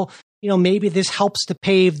 maybe this helps to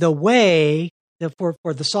pave the way for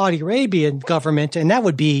the Saudi Arabian government. And that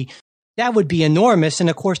would be enormous. And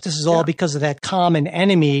of course, this is all because of that common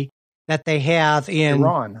enemy that they have in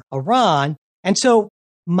Iran. And so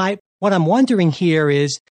what I'm wondering here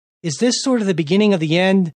is, is this sort of the beginning of the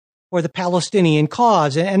end for the Palestinian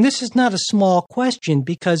cause? And this is not a small question,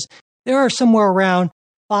 because there are somewhere around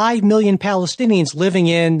 5 million Palestinians living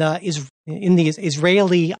in the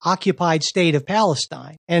Israeli-occupied state of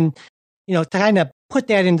Palestine. And, to kind of put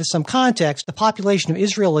that into some context, the population of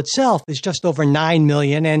Israel itself is just over 9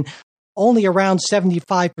 million, and only around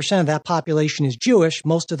 75% of that population is Jewish.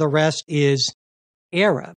 Most of the rest is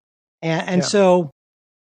Arab. And so,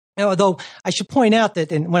 although I should point out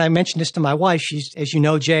that, and when I mentioned this to my wife, she's, as you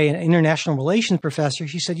know, Jay, an international relations professor,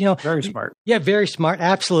 she said, very smart. Yeah, very smart.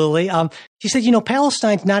 Absolutely. She said,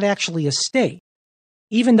 Palestine's not actually a state,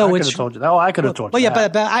 even though I could have told you that. Oh, I could have told you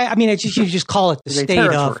that. But I mean, it's just, you just call it the state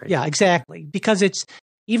territory. of, exactly. Because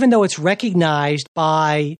even though it's recognized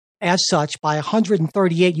as such by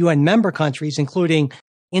 138 UN member countries, including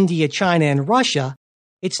India, China, and Russia,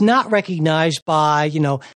 it's not recognized by,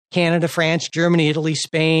 Canada, France, Germany, Italy,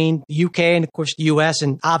 Spain, the UK, and of course the US,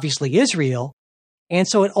 and obviously Israel. And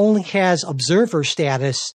so it only has observer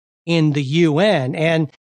status in the UN.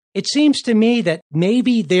 And it seems to me that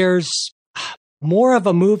maybe there's more of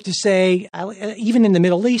a move to say, even in the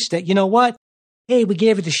Middle East, that, hey, we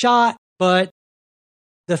gave it a shot, but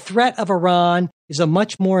the threat of Iran is a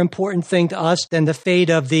much more important thing to us than the fate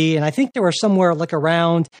of and I think there are somewhere like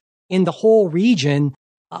around in the whole region,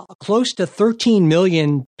 close to 13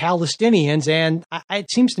 million Palestinians. And it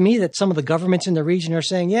seems to me that some of the governments in the region are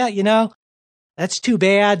saying, that's too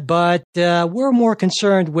bad, but we're more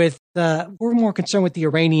concerned with the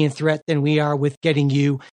Iranian threat than we are with getting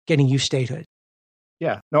you statehood.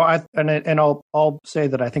 Yeah, no, I'll say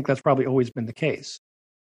that I think that's probably always been the case,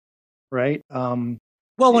 right?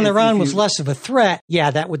 Well, when Iran was less of a threat, you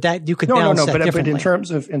could balance that differently.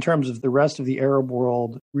 But in terms of the rest of the Arab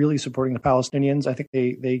world really supporting the Palestinians, I think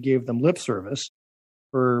they gave them lip service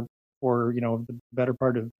for the better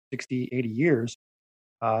part of 60, 80 years.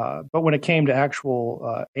 But when it came to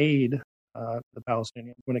actual aid, the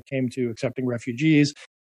Palestinians, when it came to accepting refugees,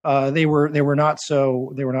 they were not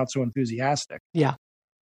so enthusiastic. Yeah,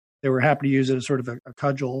 they were happy to use it as sort of a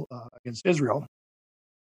cudgel against Israel,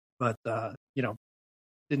 but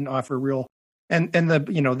didn't offer real. And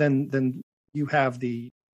then you have the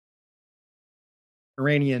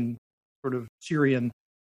Iranian sort of Syrian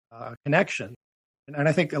connection, and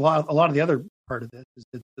I think a lot of the other part of this is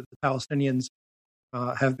that the Palestinians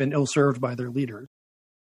have been ill-served by their leaders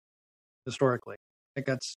historically. I think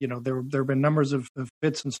that's, there have been numbers of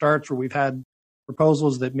fits and starts where we've had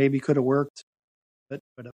proposals that maybe could have worked, but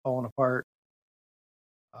have fallen apart.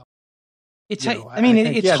 It's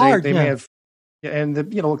hard. They may have, and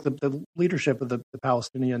the leadership of the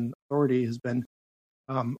Palestinian Authority has been,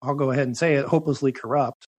 I'll go ahead and say it, hopelessly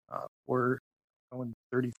corrupt for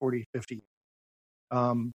 30, 40, 50 years,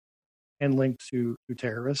 and linked to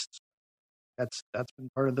terrorists. That's been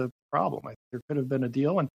part of the problem. There could have been a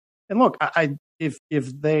deal, and look, if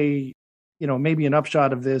they, maybe an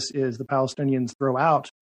upshot of this is the Palestinians throw out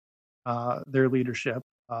their leadership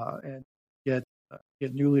and get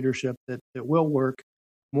new leadership that will work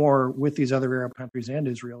more with these other Arab countries and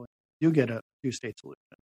Israel. You get a two-state solution.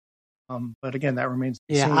 But again, that remains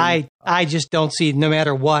the same. I just don't see, no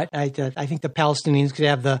matter what, I think the Palestinians could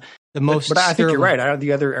have the most. But I think you're right.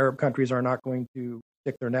 The other Arab countries are not going to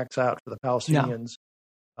stick their necks out for the Palestinians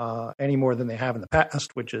any more than they have in the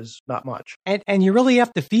past, which is not much. And you really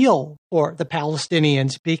have to feel for the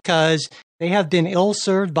Palestinians, because they have been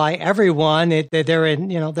ill-served by everyone. There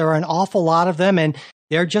are an awful lot of them, and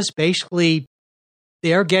they're just basically,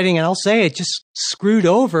 they're getting, and I'll say it, just screwed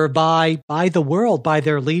over by the world, by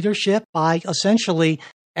their leadership, by essentially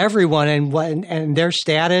everyone, and their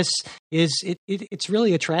status it's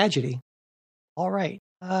really a tragedy. All right.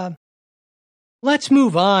 Let's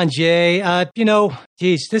move on, Jay.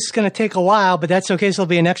 This is going to take a while, but that's okay. So it'll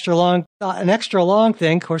be an extra long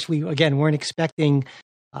thing. Of course, we weren't expecting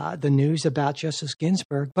the news about Justice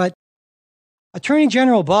Ginsburg, but Attorney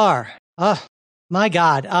General Barr, my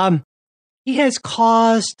God, he has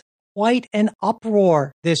caused quite an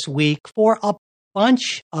uproar this week for a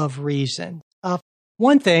bunch of reasons.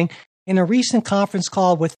 One thing, in a recent conference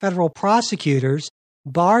call with federal prosecutors,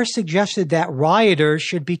 Barr suggested that rioters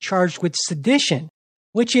should be charged with sedition,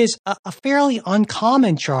 which is a fairly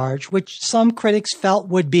uncommon charge, which some critics felt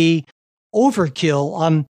would be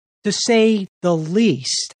overkill, to say the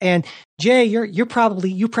least. And Jay, you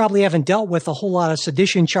probably haven't dealt with a whole lot of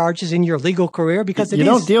sedition charges in your legal career, because you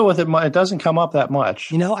don't deal with it. It doesn't come up that much.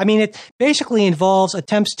 It basically involves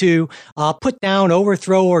attempts to put down,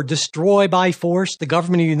 overthrow, or destroy by force the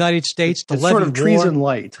government of the United States. It's sort of treason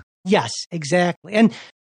light. Yes, exactly. And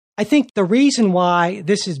I think the reason why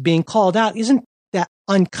this is being called out isn't that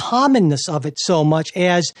uncommonness of it so much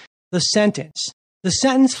as the sentence. The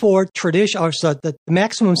sentence for tradition, or so the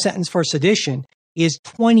maximum sentence for sedition is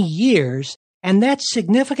 20 years, and that's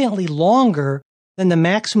significantly longer than the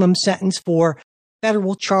maximum sentence for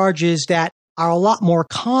federal charges that are a lot more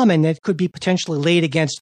common that could be potentially laid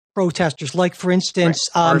against protesters, like, for instance,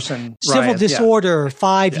 arson, civil riots, disorder,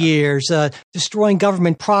 5 years, destroying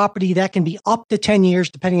government property, that can be up to 10 years,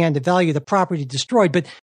 depending on the value of the property destroyed. But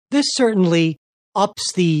this certainly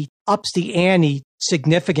ups the ante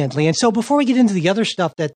significantly. And so before we get into the other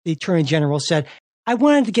stuff that the Attorney General said, I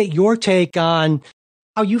wanted to get your take on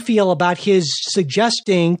how you feel about his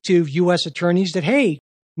suggesting to U.S. attorneys that, hey,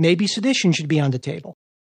 maybe sedition should be on the table.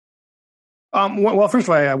 Well, first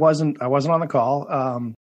of all, I wasn't on the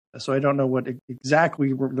call, so I don't know what exactly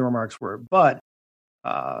the remarks were. But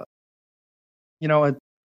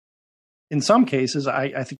in some cases,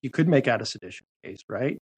 I think you could make out a sedition case,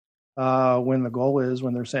 right? When the goal is,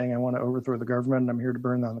 when they're saying, I want to overthrow the government and I'm here to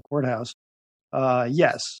burn down the courthouse.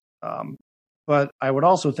 Yes. But I would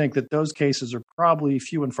also think that those cases are probably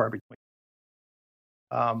few and far between.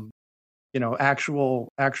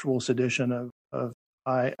 Actual sedition of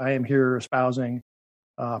I am here espousing,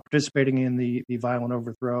 participating in the violent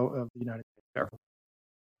overthrow of the United States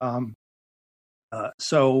government.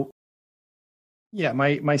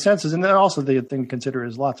 My sense is, and then also the thing to consider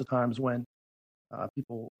is lots of times when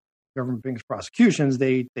government brings prosecutions,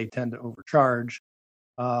 they tend to overcharge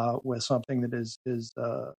with something that is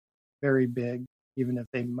very big, even if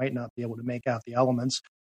they might not be able to make out the elements,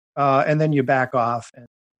 and then you back off and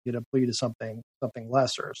get a plea to something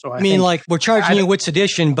lesser. So I mean, like, we're charging you with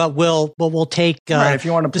sedition, but we'll take right, if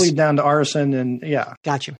you want to plead down to arson, and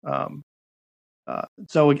gotcha.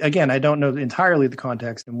 So again, I don't know entirely the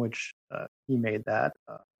context in which he made that,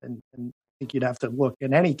 and I think you'd have to look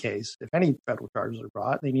in any case. If any federal charges are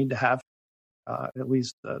brought, they need to have at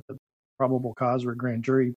least the probable cause or a grand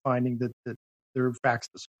jury finding that there are facts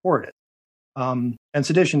to support it. And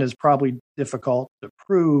sedition is probably difficult to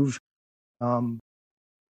prove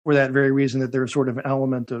for that very reason, that there's sort of an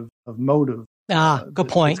element of motive. Good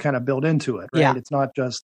point. It's kind of built into it, right? Yeah. It's not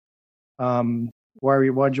just why'd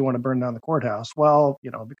you want to burn down the courthouse? Well,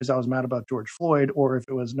 because I was mad about George Floyd, or if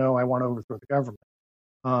it was, no, I want to overthrow the government.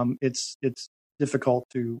 It's difficult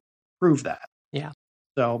to prove that. Yeah.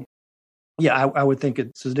 So, I would think a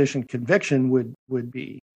sedition conviction would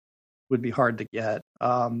be hard to get.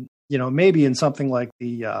 Maybe in something like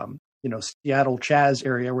the Seattle Chaz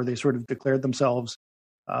area, where they sort of declared themselves,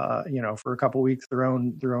 for a couple of weeks their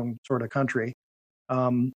own sort of country.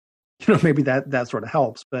 Maybe that sort of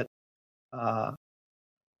helps. But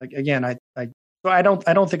again, I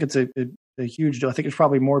don't think it's a huge deal. I think it's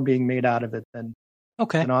probably more being made out of it than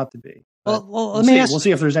ought to be. Well, let me ask. We'll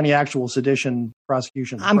see if there's any actual sedition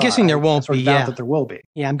prosecution. I'm guessing there won't be. Doubt that there will be.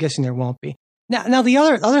 Yeah, I'm guessing there won't be. Now the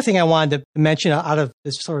other thing I wanted to mention out of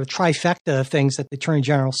this sort of trifecta of things that the Attorney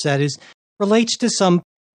General said relates to some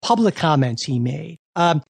public comments he made.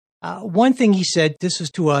 One thing he said, this was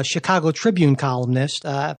to a Chicago Tribune columnist.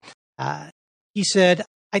 He said,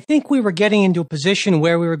 I think we were getting into a position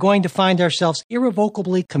where we were going to find ourselves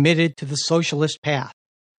irrevocably committed to the socialist path.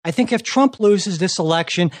 I think if Trump loses this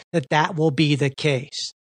election, that will be the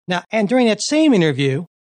case. Now, and during that same interview,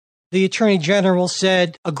 the Attorney General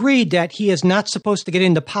agreed that he is not supposed to get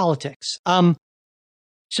into politics.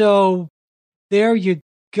 So there you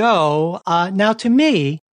go. Now, to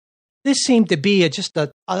me, this seemed to be just a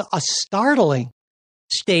startling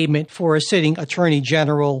statement for a sitting Attorney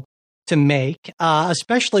General to make,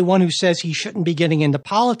 especially one who says he shouldn't be getting into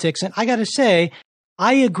politics. And I got to say,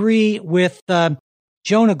 I agree with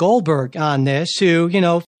Jonah Goldberg on this, who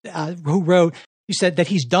wrote, he said that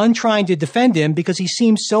he's done trying to defend him because he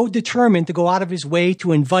seems so determined to go out of his way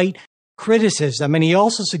to invite criticism. And he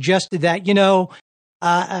also suggested that,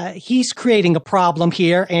 he's creating a problem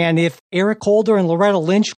here. And if Eric Holder and Loretta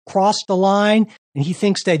Lynch crossed the line, and he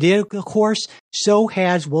thinks they did, of course, so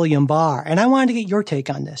has William Barr. And I wanted to get your take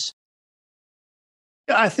on this.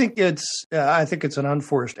 I think it's an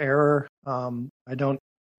unforced error. I don't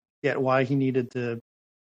get why he needed to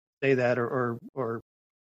say that or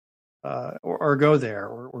go there,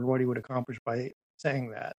 or what he would accomplish by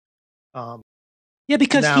saying that.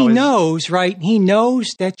 Because he knows, right? He knows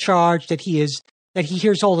that charge that he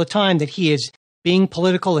hears all the time, that he is being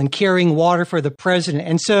political and carrying water for the president.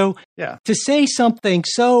 And so to say something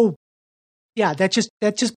that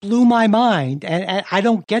just blew my mind. And I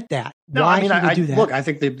don't get that. No, why he would do that. Look, I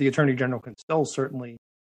think the Attorney General can still certainly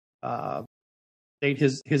state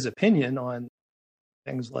his opinion on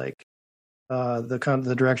things like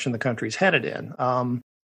the direction the country's headed in.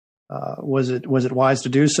 Was it wise to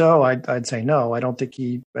do so? I'd say no. I don't think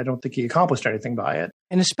he accomplished anything by it.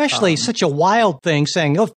 And especially such a wild thing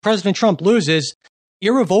saying, "Oh, if President Trump loses,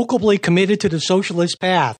 irrevocably committed to the socialist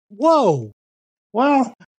path." Whoa.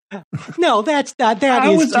 Well, no, that's not. I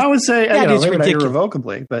would say that is maybe not ridiculous.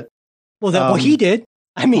 irrevocably, but well, he did.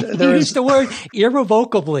 I mean, he used the word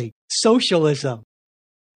irrevocably. Socialism.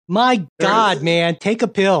 My God, man, take a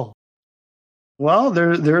pill. Well,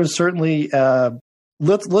 there is certainly.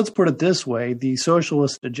 Let's put it this way: the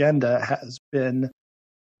socialist agenda has been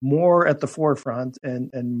more at the forefront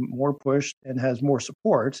and more pushed and has more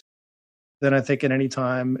support than I think at any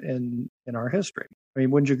time in our history. I mean,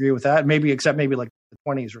 wouldn't you agree with that? Maybe except maybe like the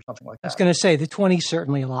 20s or something like that. I was going to say the 20s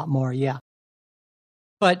certainly a lot more, yeah.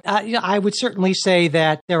 But I would certainly say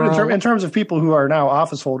that there are... In terms of people who are now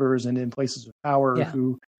office holders and in places of power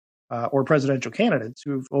who... or presidential candidates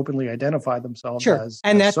who've openly identified themselves as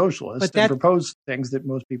socialists and propose things that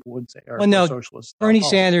most people would say are socialist. Bernie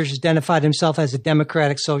Sanders identified himself as a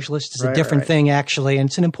democratic socialist. It's a different thing, actually, and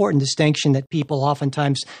it's an important distinction that people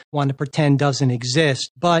oftentimes want to pretend doesn't exist.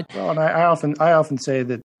 But and I often say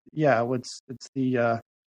that it's the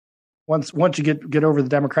once you get over the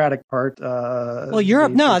democratic part,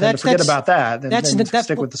 Europe, forget about that. Then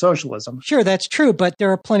stick with the socialism. Sure, that's true, but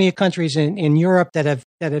there are plenty of countries in Europe that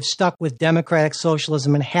have stuck with democratic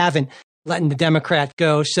socialism and haven't letting the Democrat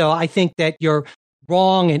go. So I think that you're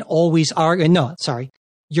wrong and always arguing. No, sorry,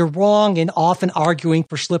 you're wrong and often arguing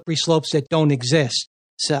for slippery slopes that don't exist.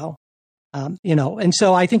 So, and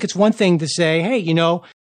so I think it's one thing to say, hey,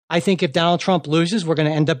 I think if Donald Trump loses, we're going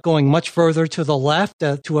to end up going much further to the left,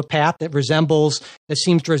 to a path that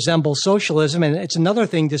seems to resemble socialism. And it's another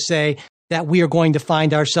thing to say that we are going to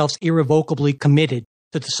find ourselves irrevocably committed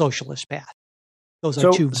to the socialist path. Those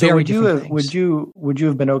are two very different things. Would you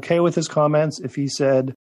have been okay with his comments if he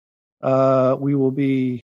said, we will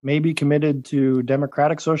be maybe committed to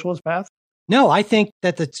democratic socialist path? No, I think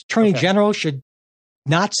that the Attorney General should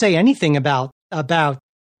not say anything about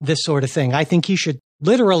this sort of thing. I think he should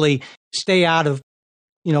literally stay out of,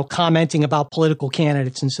 commenting about political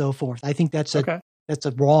candidates and so forth. I think that's a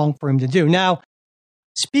wrong for him to do. Now,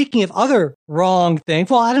 speaking of other wrong things,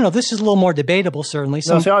 well, I don't know. This is a little more debatable, certainly.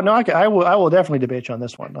 I will definitely debate you on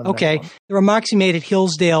this one. Okay. The remarks he made at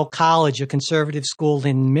Hillsdale College, a conservative school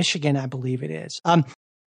in Michigan, I believe it is. And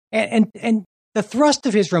the thrust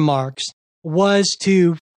of his remarks was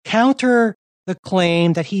to counter the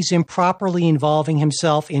claim that he's improperly involving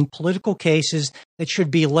himself in political cases that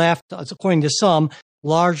should be left, according to some,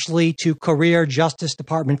 largely to career Justice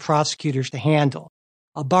Department prosecutors to handle.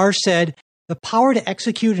 Barr said, "The power to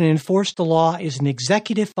execute and enforce the law is an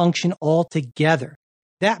executive function altogether.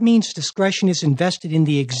 That means discretion is invested in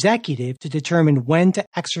the executive to determine when to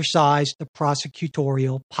exercise the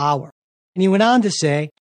prosecutorial power." And he went on to say,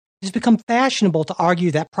 "It has become fashionable to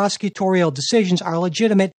argue that prosecutorial decisions are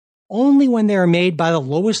legitimate only when they are made by the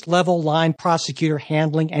lowest level line prosecutor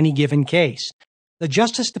handling any given case. The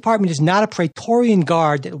Justice Department is not a Praetorian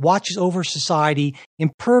guard that watches over society,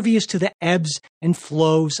 impervious to the ebbs and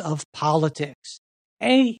flows of politics."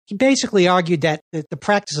 And he basically argued that the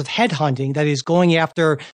practice of headhunting, that is going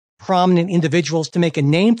after prominent individuals to make a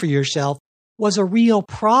name for yourself, was a real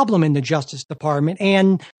problem in the Justice Department.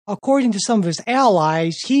 And according to some of his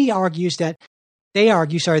allies, they argue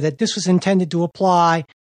that this was intended to apply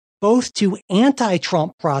both to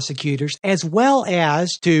anti-Trump prosecutors as well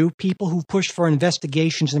as to people who pushed for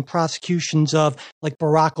investigations and prosecutions of like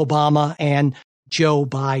Barack Obama and Joe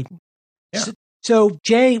Biden. Yeah. So,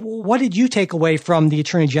 Jay, what did you take away from the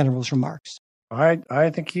Attorney General's remarks?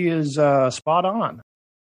 I think he is spot on.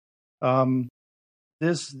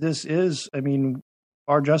 This is,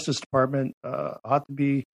 our Justice Department ought to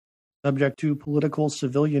be subject to political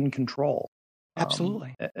civilian control.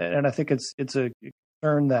 Absolutely. And I think it's a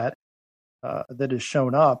concern that has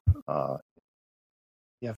shown up the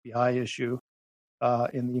FBI issue,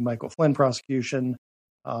 in the Michael Flynn prosecution,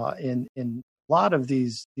 in a lot of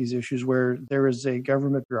these issues where there is a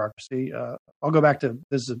government bureaucracy. I'll go back to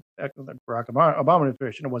this is the Barack Obama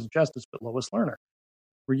administration. It wasn't justice, but Lois Lerner,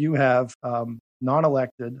 where you have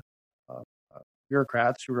non-elected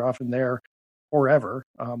bureaucrats who are often there forever,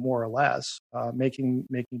 more or less, making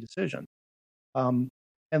decisions.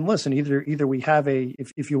 And listen, either we have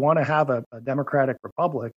if you want to have a democratic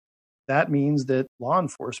republic, that means that law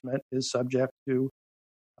enforcement is subject to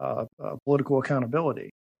political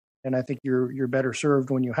accountability. And I think you're better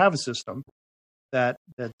served when you have a system that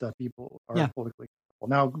people are politically accountable.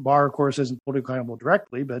 Now, Barr, of course, isn't politically accountable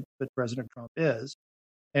directly, but President Trump is.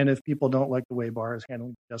 And if people don't like the way Barr is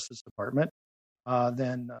handling the Justice Department,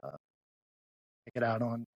 then take it out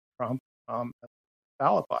on Trump.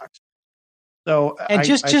 ballot box. So, and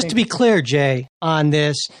just to be clear, Jay, on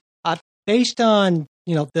this, based on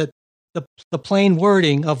the plain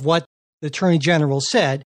wording of what the Attorney General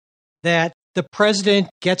said, that the president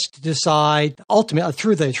gets to decide, ultimately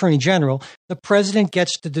through the Attorney General, the president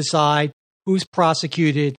gets to decide who's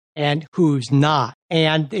prosecuted and who's not.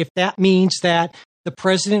 And if that means that the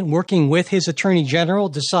president, working with his Attorney General,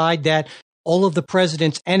 decide that all of the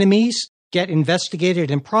president's enemies get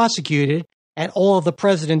investigated and prosecuted, and all of the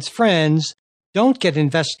president's friends don't get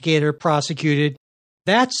investigated or prosecuted,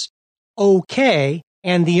 that's okay.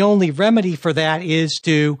 And the only remedy for that is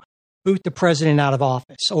to boot the president out of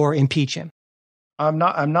office or impeach him. I'm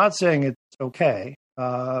not saying it's okay,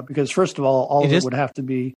 because first of all of it would have to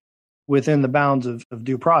be within the bounds of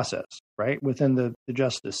due process, right? Within the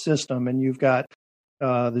justice system. And you've got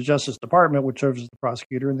the Justice Department, which serves as the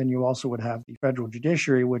prosecutor, and then you also would have the federal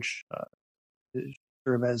judiciary, which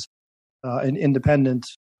serve as an independent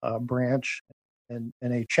branch and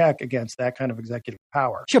a check against that kind of executive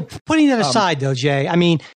power. Sure. Putting that aside, though, Jay, I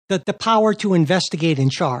mean, the power to investigate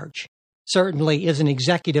and charge certainly is an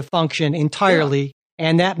executive function entirely. Yeah.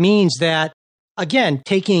 And that means that, again,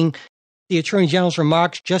 taking the Attorney General's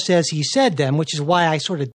remarks just as he said them, which is why I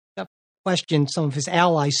sort of questioned some of his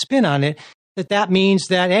allies' spin on it, that means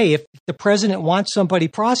that, hey, if the president wants somebody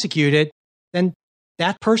prosecuted, then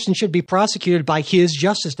that person should be prosecuted by his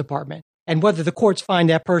Justice Department. And whether the courts find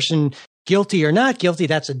that person guilty or not guilty,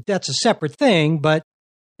 that's a separate thing, but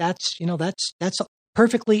that's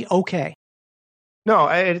perfectly okay. No,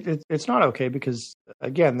 it's not okay because,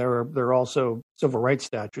 again, there are also civil rights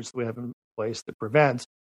statutes that we have in place that prevent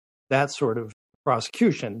that sort of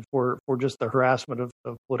prosecution for just the harassment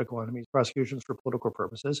of political enemies, prosecutions for political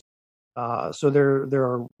purposes. So there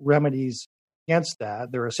are remedies against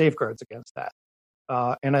that. There are safeguards against that.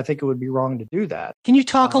 And I think it would be wrong to do that. Can you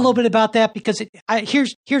talk a little bit about that? Because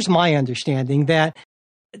here's my understanding that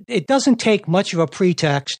it doesn't take much of a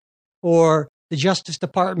pretext for the Justice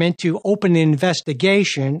Department to open an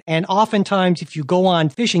investigation. And oftentimes, if you go on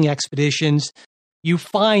fishing expeditions, you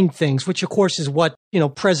find things, which of course is what,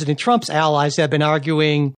 President Trump's allies have been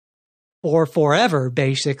arguing for forever,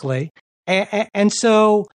 basically. And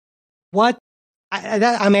so what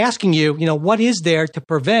I'm asking you, what is there to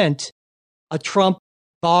prevent a Trump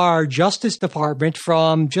Barr Justice Department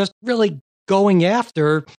from just really going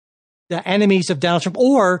after the enemies of Donald Trump,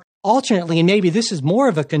 or alternately, and maybe this is more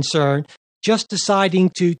of a concern, just deciding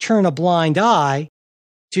to turn a blind eye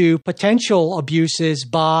to potential abuses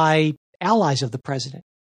by allies of the president?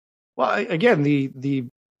 Well, again, the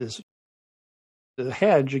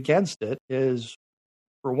hedge against it is,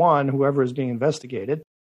 for one, whoever is being investigated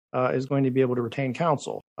is going to be able to retain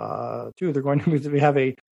counsel. Two, they're going to have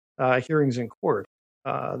hearings in court.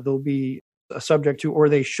 They'll be subject to, or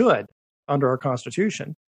they should, under our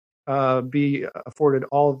Constitution, be afforded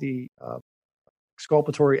all the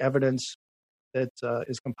exculpatory evidence that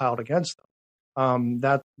is compiled against them.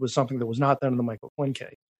 That was something that was not done in the Michael Flynn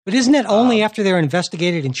case. But isn't it only after they're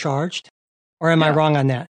investigated and charged? Or am I wrong on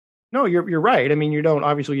that? No, you're right. I mean, you don't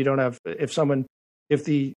have, if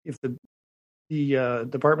the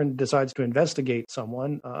department decides to investigate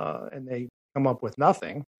someone and they come up with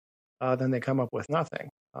nothing, then they come up with nothing.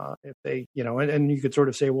 If they, and you could sort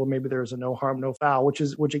of say, well, maybe there's a no harm, no foul,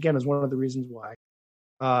 which again is one of the reasons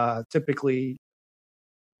why typically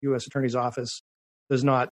U.S. Attorney's Office does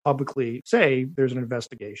not publicly say there's an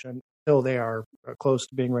investigation until they are close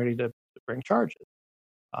to being ready to bring charges.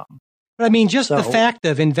 But I mean, just the fact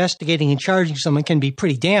of investigating and charging someone can be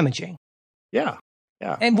pretty damaging. Yeah.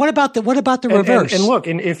 Yeah. And what about the reverse? And look,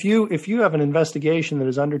 and if you have an investigation that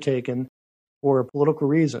is undertaken for political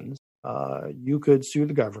reasons, you could sue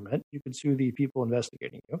the government. You could sue the people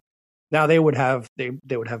investigating you. Now they would have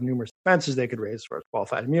numerous defenses they could raise as far as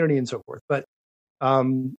qualified immunity and so forth. But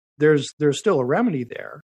there's still a remedy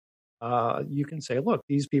there. You can say, look,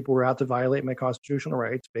 these people were out to violate my constitutional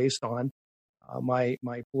rights based on my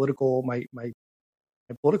political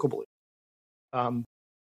belief.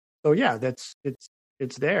 So yeah,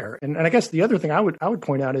 it's there. And I guess the other thing I would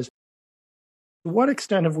point out is, to what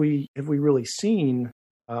extent have we really seen?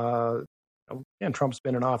 Again, Trump's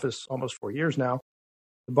been in office almost 4 years now.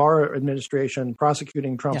 The Barr administration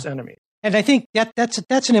prosecuting Trump's enemies. And I think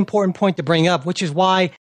that's an important point to bring up, which is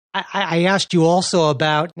why I asked you also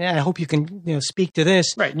about. And I hope you can speak to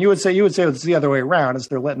this. Right, and you would say it's the other way around, is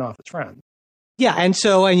they're letting off his friends. Yeah, and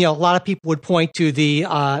so a lot of people would point to the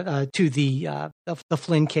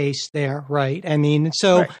Flynn case there, right? I mean,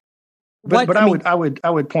 so. Right. But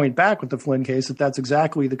I would point back with the Flynn case that's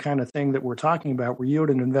exactly the kind of thing that we're talking about. Where you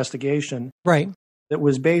had an investigation, right, that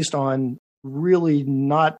was based on really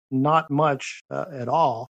not much at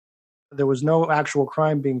all. There was no actual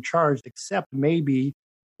crime being charged except maybe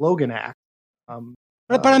Logan Act.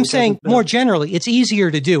 But I'm saying more generally, it's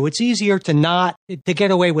easier to do. It's easier to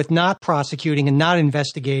get away with not prosecuting and not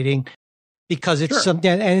investigating because it's so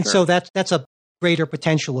that's a greater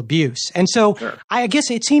potential abuse. And so I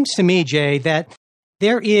guess it seems to me, Jay, that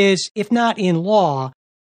there is, if not in law,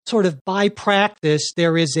 sort of by practice,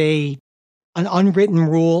 there is an unwritten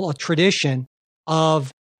rule, a tradition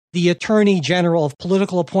of the attorney general, of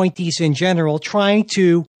political appointees in general, trying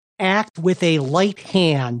to act with a light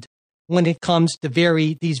hand when it comes to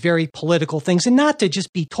these very political things, and not to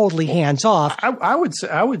just be totally hands off. I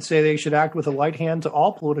would say they should act with a light hand to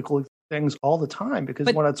all political things all the time, because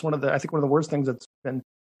I think one of the worst things that's been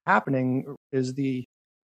happening is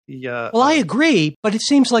well, I agree, but it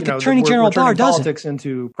seems like Attorney General Barr doesn't. Politics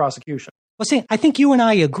into prosecution. Well, see, I think you and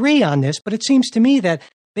I agree on this, but it seems to me that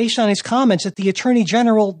based on his comments that the Attorney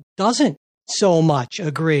General doesn't so much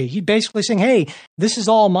agree. He's basically saying, hey, this is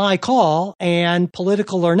all my call, and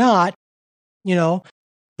political or not,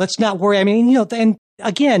 let's not worry. I mean, and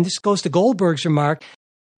again, this goes to Goldberg's remark.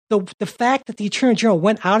 The fact that the Attorney General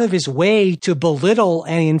went out of his way to belittle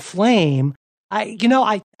and inflame, I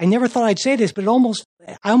never thought I'd say this, but I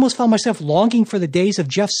almost found myself longing for the days of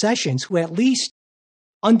Jeff Sessions, who at least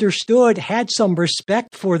understood, had some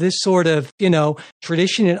respect for this sort of,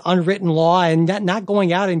 tradition and unwritten law, and not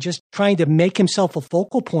going out and just trying to make himself a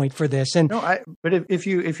focal point for this. And but if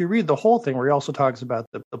you read the whole thing, where he also talks about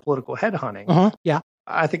the political headhunting,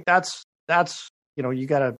 I think that's you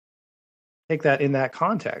got to take that in that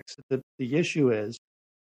context. The issue is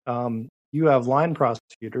you have line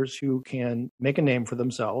prosecutors who can make a name for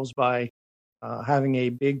themselves by having a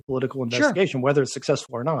big political investigation, whether it's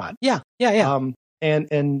successful or not. Yeah.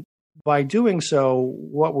 And by doing so,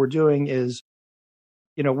 what we're doing is,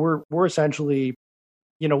 we're essentially,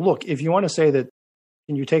 look, if you want to say that,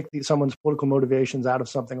 can you take someone's political motivations out of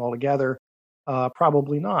something altogether?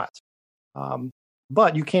 Probably not.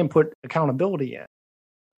 But you can put accountability in.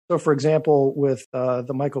 So, for example, with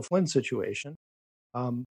the Michael Flynn situation,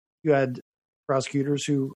 you had prosecutors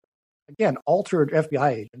who, again, altered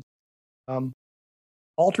FBI agents,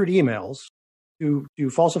 altered emails to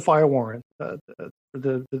falsify a warrant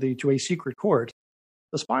to a secret court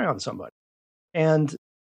to spy on somebody. And,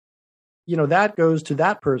 that goes to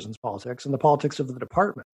that person's politics and the politics of the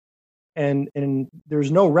department. And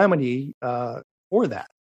there's no remedy for that,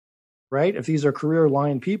 right? If these are career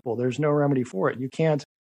line people, there's no remedy for it. You can't,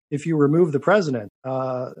 if you remove the president,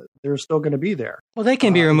 they're still going to be there. Well, they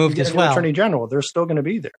can be removed as well. Attorney General, they're still going to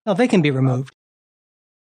be there. No, they can be removed.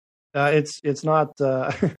 It's not,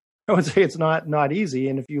 I would say it's not easy.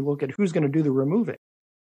 And if you look at who's going to do the removing,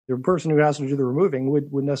 the person who has to do the removing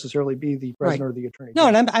would necessarily be the president or the attorney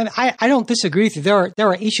general. No, and I don't disagree with you. There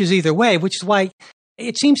are issues either way, which is why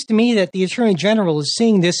it seems to me that the attorney general is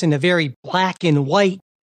seeing this in a very black and white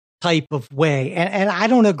type of way. And I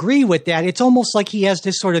don't agree with that. It's almost like he has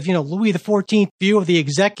this sort of, Louis XIV view of the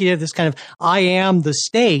executive, this kind of, I am the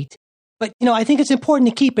state. But, I think it's important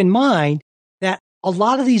to keep in mind that a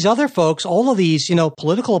lot of these other folks, all of these,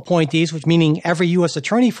 political appointees, which meaning every U.S.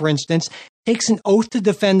 attorney, for instance, takes an oath to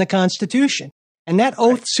defend the Constitution. And that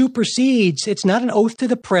oath supersedes, it's not an oath to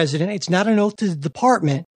the president. It's not an oath to the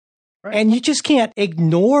department. Right. And you just can't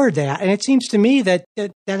ignore that. And it seems to me that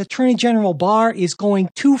Attorney General Barr is going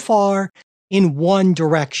too far in one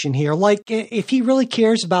direction here. Like, if he really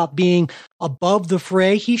cares about being above the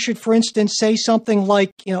fray, he should, for instance, say something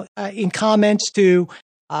like, in comments to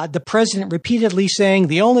the president repeatedly saying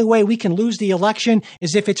the only way we can lose the election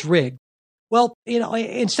is if it's rigged. Well,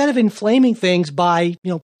 instead of inflaming things by,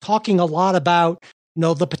 talking a lot about,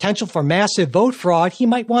 the potential for massive vote fraud, he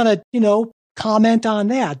might want to, comment on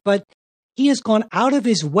that. But he has gone out of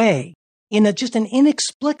his way in just an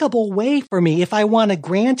inexplicable way for me. If I want to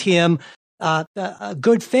grant him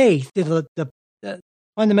good faith, the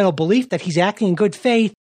fundamental belief that he's acting in good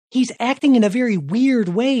faith, he's acting in a very weird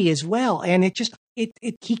way as well. And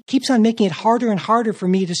he keeps on making it harder and harder for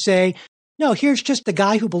me to say, no, here's just the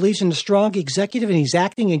guy who believes in a strong executive and he's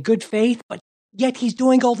acting in good faith, but yet he's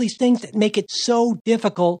doing all these things that make it so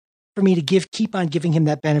difficult for me to keep on giving him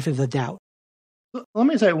that benefit of the doubt. Let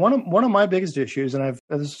me say one of my biggest issues, and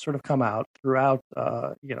this has sort of come out throughout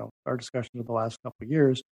our discussions of the last couple of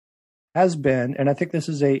years, has been, and I think this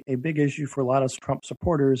is a big issue for a lot of Trump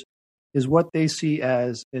supporters, is what they see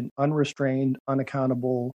as an unrestrained,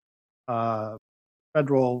 unaccountable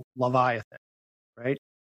federal Leviathan, right?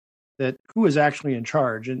 That who is actually in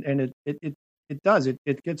charge, and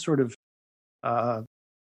it gets sort of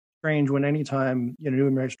strange when anytime new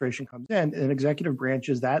administration comes in, an executive branch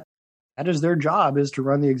is that that is their job, is to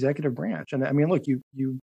run the executive branch. And I mean, look,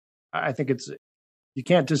 I think you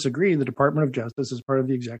can't disagree. The Department of Justice is part of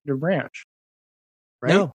the executive branch,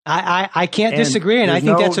 right? No, I can't disagree, and I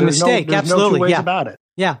think that's a mistake. There's Absolutely, no two ways about it.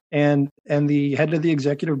 Yeah, and the head of the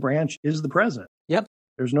executive branch is the president. Yep.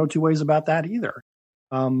 There's no two ways about that either.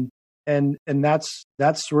 And that's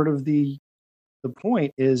sort of the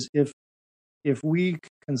point, is if we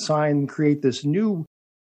create this new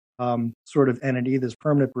sort of entity, this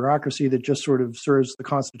permanent bureaucracy that just sort of serves the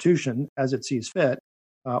Constitution as it sees fit,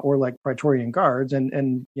 or like Praetorian Guards,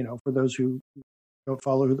 and for those who don't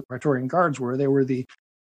follow who the Praetorian Guards were, they were the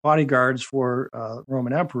bodyguards for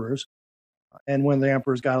Roman emperors. And when the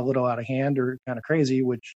emperors got a little out of hand or kind of crazy,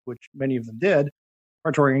 which many of them did,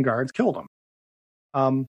 Praetorian Guards killed them.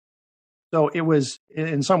 So it was,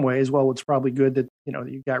 in some ways, well, it's probably good that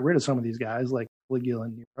you got rid of some of these guys like Caligula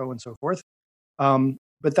and Nero and so forth.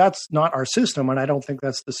 But that's not our system, and I don't think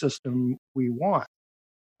that's the system we want.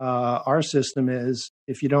 Our system is,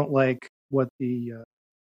 if you don't like what the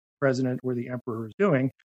president or the emperor is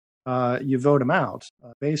doing, you vote him out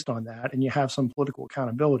based on that, and you have some political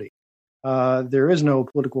accountability. There is no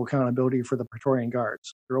political accountability for the Praetorian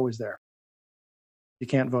Guards. They're always there. You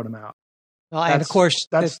can't vote them out. Well, and of course,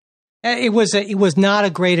 it was not a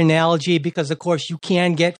great analogy, because, of course, you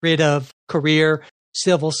can get rid of career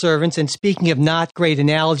civil servants. And speaking of not great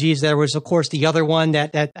analogies, there was, of course, the other one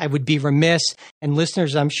that I would be remiss, and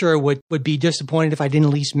listeners, I'm sure, would be disappointed if I didn't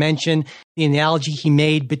at least mention the analogy he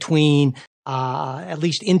made between, at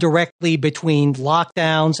least indirectly, between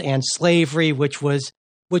lockdowns and slavery, which was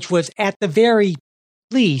at the very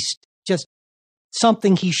least just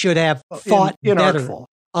something he should have thought better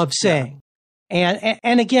of saying. Yeah.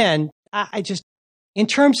 And again, I just, in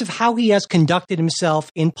terms of how he has conducted himself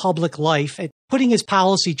in public life, putting his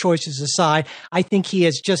policy choices aside, I think he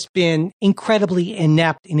has just been incredibly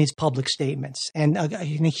inept in his public statements, and a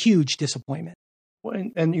huge disappointment.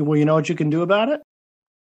 And you know what you can do about it?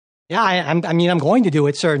 Yeah, I mean, I'm going to do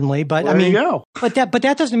it, certainly, but there you go. But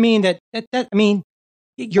that doesn't mean that I mean,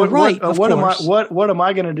 you're right. What am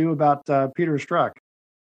I going to do about Peter Strzok?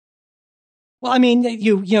 Well, I mean,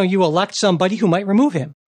 you elect somebody who might remove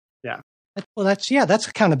him. Yeah. Well, that's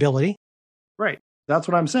accountability. Right. That's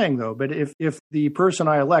what I'm saying, though. But if the person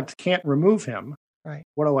I elect can't remove him, right,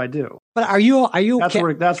 what do I do? But are you?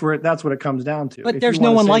 That's what it comes down to. But there's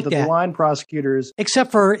no one like that. The line prosecutors,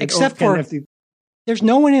 except for there's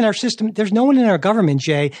no one in our system. There's no one in our government,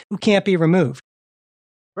 Jay, who can't be removed.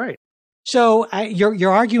 Right. So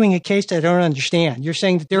you're arguing a case that I don't understand. You're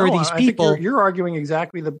saying that there are these people. I think you're arguing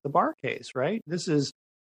exactly the Barr case, right? This is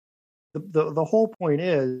the whole point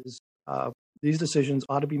is these decisions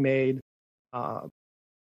ought to be made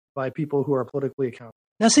by people who are politically accountable.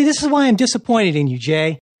 Now, see, this is why I'm disappointed in you,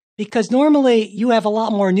 Jay, because normally you have a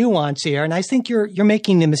lot more nuance here, and I think you're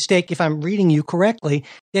making the mistake, if I'm reading you correctly,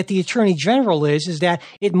 that the Attorney General is that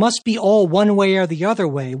it must be all one way or the other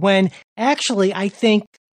way, when actually I think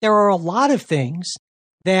there are a lot of things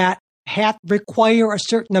that require a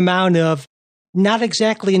certain amount of, not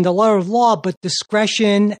exactly in the letter of law, but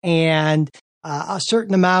discretion and a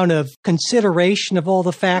certain amount of consideration of all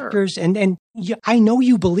the factors. Sure. And I know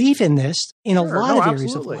you believe in this in a lot of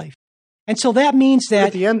areas of life. And so that means that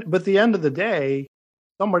at the end of the day,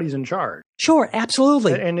 somebody's in charge. Sure,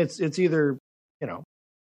 absolutely. And it's either,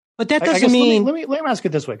 But that doesn't mean. Let me ask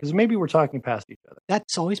it this way, because maybe we're talking past each other.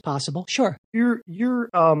 That's always possible. Sure. You're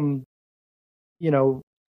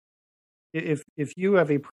if you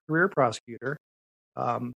have a career prosecutor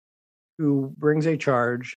who brings a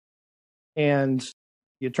charge, and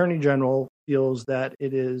the Attorney General feels that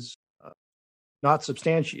it is not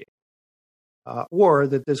substantiated, or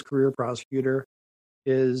that this career prosecutor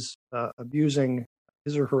is abusing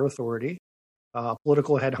his or her authority,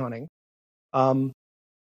 political headhunting,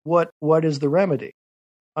 what is the remedy?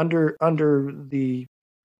 Under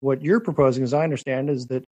what you're proposing, as I understand, is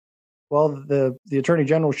that, well, the Attorney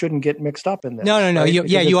General shouldn't get mixed up in this. No. Right?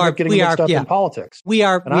 You are getting mixed up in politics. We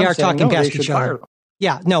are talking past each other. Them.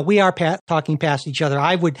 Yeah, no, we are talking past each other.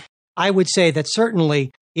 I would say that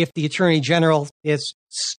certainly if the Attorney General is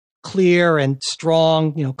clear and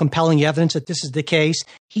strong, compelling evidence that this is the case,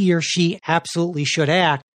 he or she absolutely should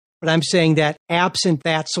act. But I'm saying that absent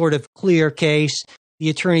that sort of clear case, the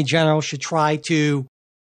Attorney General should try to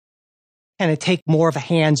kind of take more of a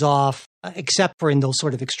hands-off, except for in those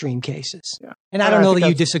sort of extreme cases. Yeah. And I don't know that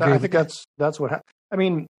you disagree. I think that's what happened. I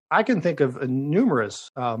mean, I can think of numerous,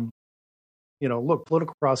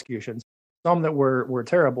 political prosecutions, some that were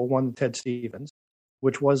terrible. One, Ted Stevens,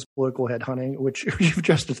 which was political headhunting, which Chief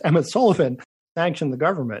Justice Emmett Sullivan sanctioned the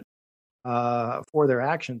government for their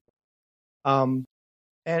actions.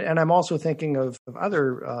 And I'm also thinking of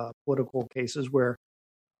other political cases where,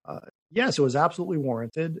 yes, it was absolutely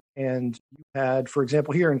warranted. And you had, for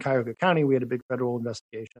example, here in Cuyahoga County, we had a big federal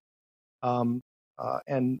investigation. And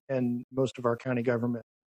most of our county government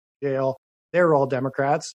jail, they were all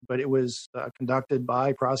Democrats, but it was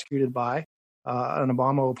prosecuted by an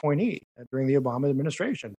Obama appointee during the Obama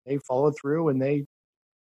administration. They followed through and they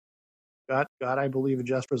got, I believe, a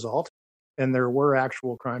just result. And there were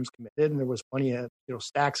actual crimes committed, and there was plenty of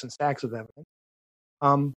stacks and stacks of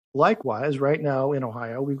evidence. Likewise, right now in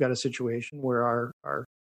Ohio, we've got a situation where our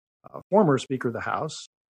former Speaker of the House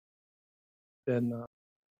been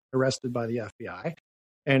arrested by the FBI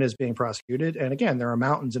and is being prosecuted. And again, there are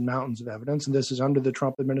mountains and mountains of evidence, and this is under the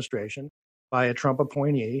Trump administration by a Trump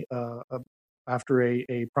appointee after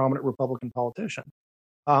a prominent Republican politician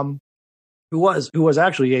who was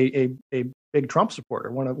actually a big Trump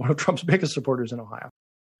supporter, one of Trump's biggest supporters in Ohio.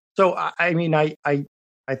 So I mean, I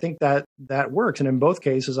think that works, and in both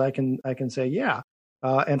cases, I can say yeah.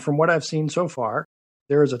 And from what I've seen so far,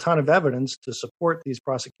 there is a ton of evidence to support these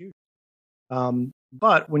prosecutions.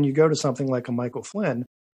 But when you go to something like a Michael Flynn,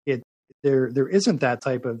 there isn't that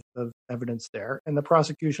type of evidence there, and the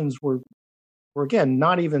prosecutions were again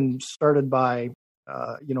not even started by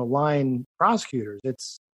line prosecutors.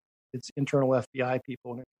 It's internal FBI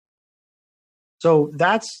people. So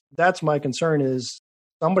that's my concern is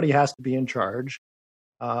somebody has to be in charge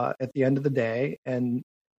at the end of the day, and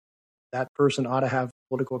that person ought to have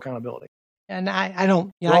political accountability. And I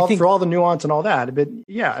don't, for all the nuance and all that, but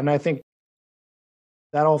yeah, and I think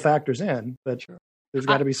that all factors in, but there's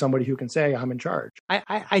got to be somebody who can say I'm in charge.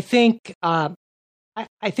 I think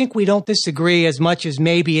we don't disagree as much as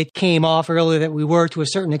maybe it came off earlier that we were to a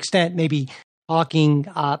certain extent, maybe talking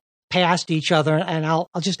past each other. And I'll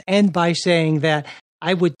just end by saying that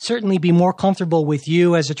I would certainly be more comfortable with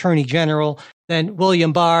you as Attorney General than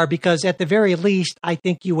William Barr, because at the very least, I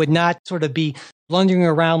think you would not sort of be blundering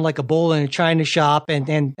around like a bull in a china shop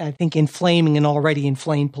and I think inflaming an already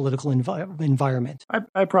inflamed political environment.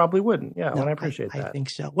 I probably wouldn't. Yeah, and I appreciate that. I think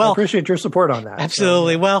so. Well, I appreciate your support on that.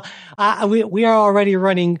 Absolutely. So, yeah. Well, we are already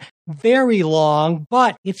running very long,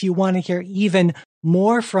 but if you want to hear even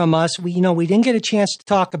more from us, we didn't get a chance to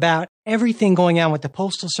talk about everything going on with the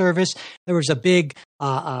Postal Service. There was a big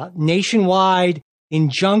nationwide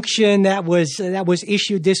injunction that was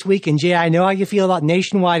issued this week. And Jay, I know how you feel about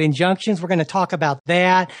nationwide injunctions. We're going to talk about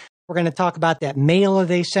that. We're going to talk about that mailer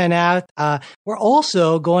they sent out. We're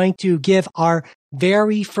also going to give our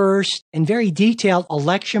very first and very detailed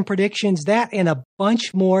election predictions, that and a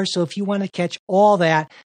bunch more. So if you want to catch all that,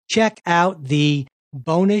 check out the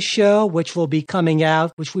bonus show, which will be coming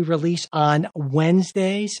out, which we release on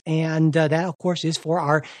Wednesdays. And that, of course, is for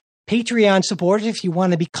our Patreon supporters. If you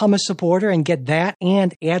want to become a supporter and get that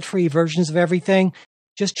and ad-free versions of everything,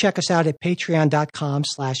 just check us out at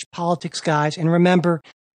patreon.com/politicsguys. And remember,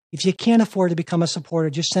 if you can't afford to become a supporter,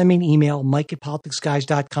 just send me an email,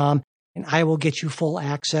 mike@politicsguys.com, and I will get you full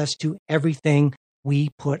access to everything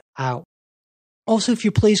we put out. Also, if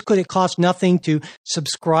you please could, it costs nothing to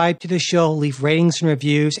subscribe to the show, leave ratings and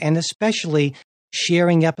reviews, and especially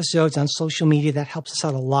sharing episodes on social media. That helps us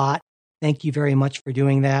out a lot. Thank you very much for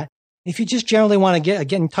doing that. If you just generally want to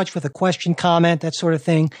get in touch with a question, comment, that sort of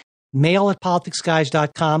thing,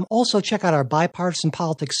 mail@politicsguys.com. Also, check out our bipartisan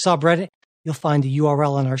politics subreddit. You'll find the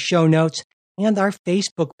URL in our show notes, and our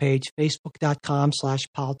Facebook page,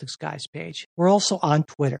 facebook.com/politicsguys page. We're also on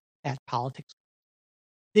Twitter @politics.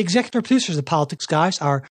 The executive producers of Politics Guys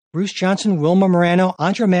are Bruce Johnson, Wilma Morano,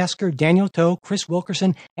 Andra Masker, Daniel Toe, Chris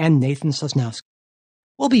Wilkerson, and Nathan Sosnowski.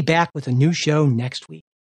 We'll be back with a new show next week.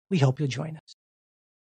 We hope you'll join us.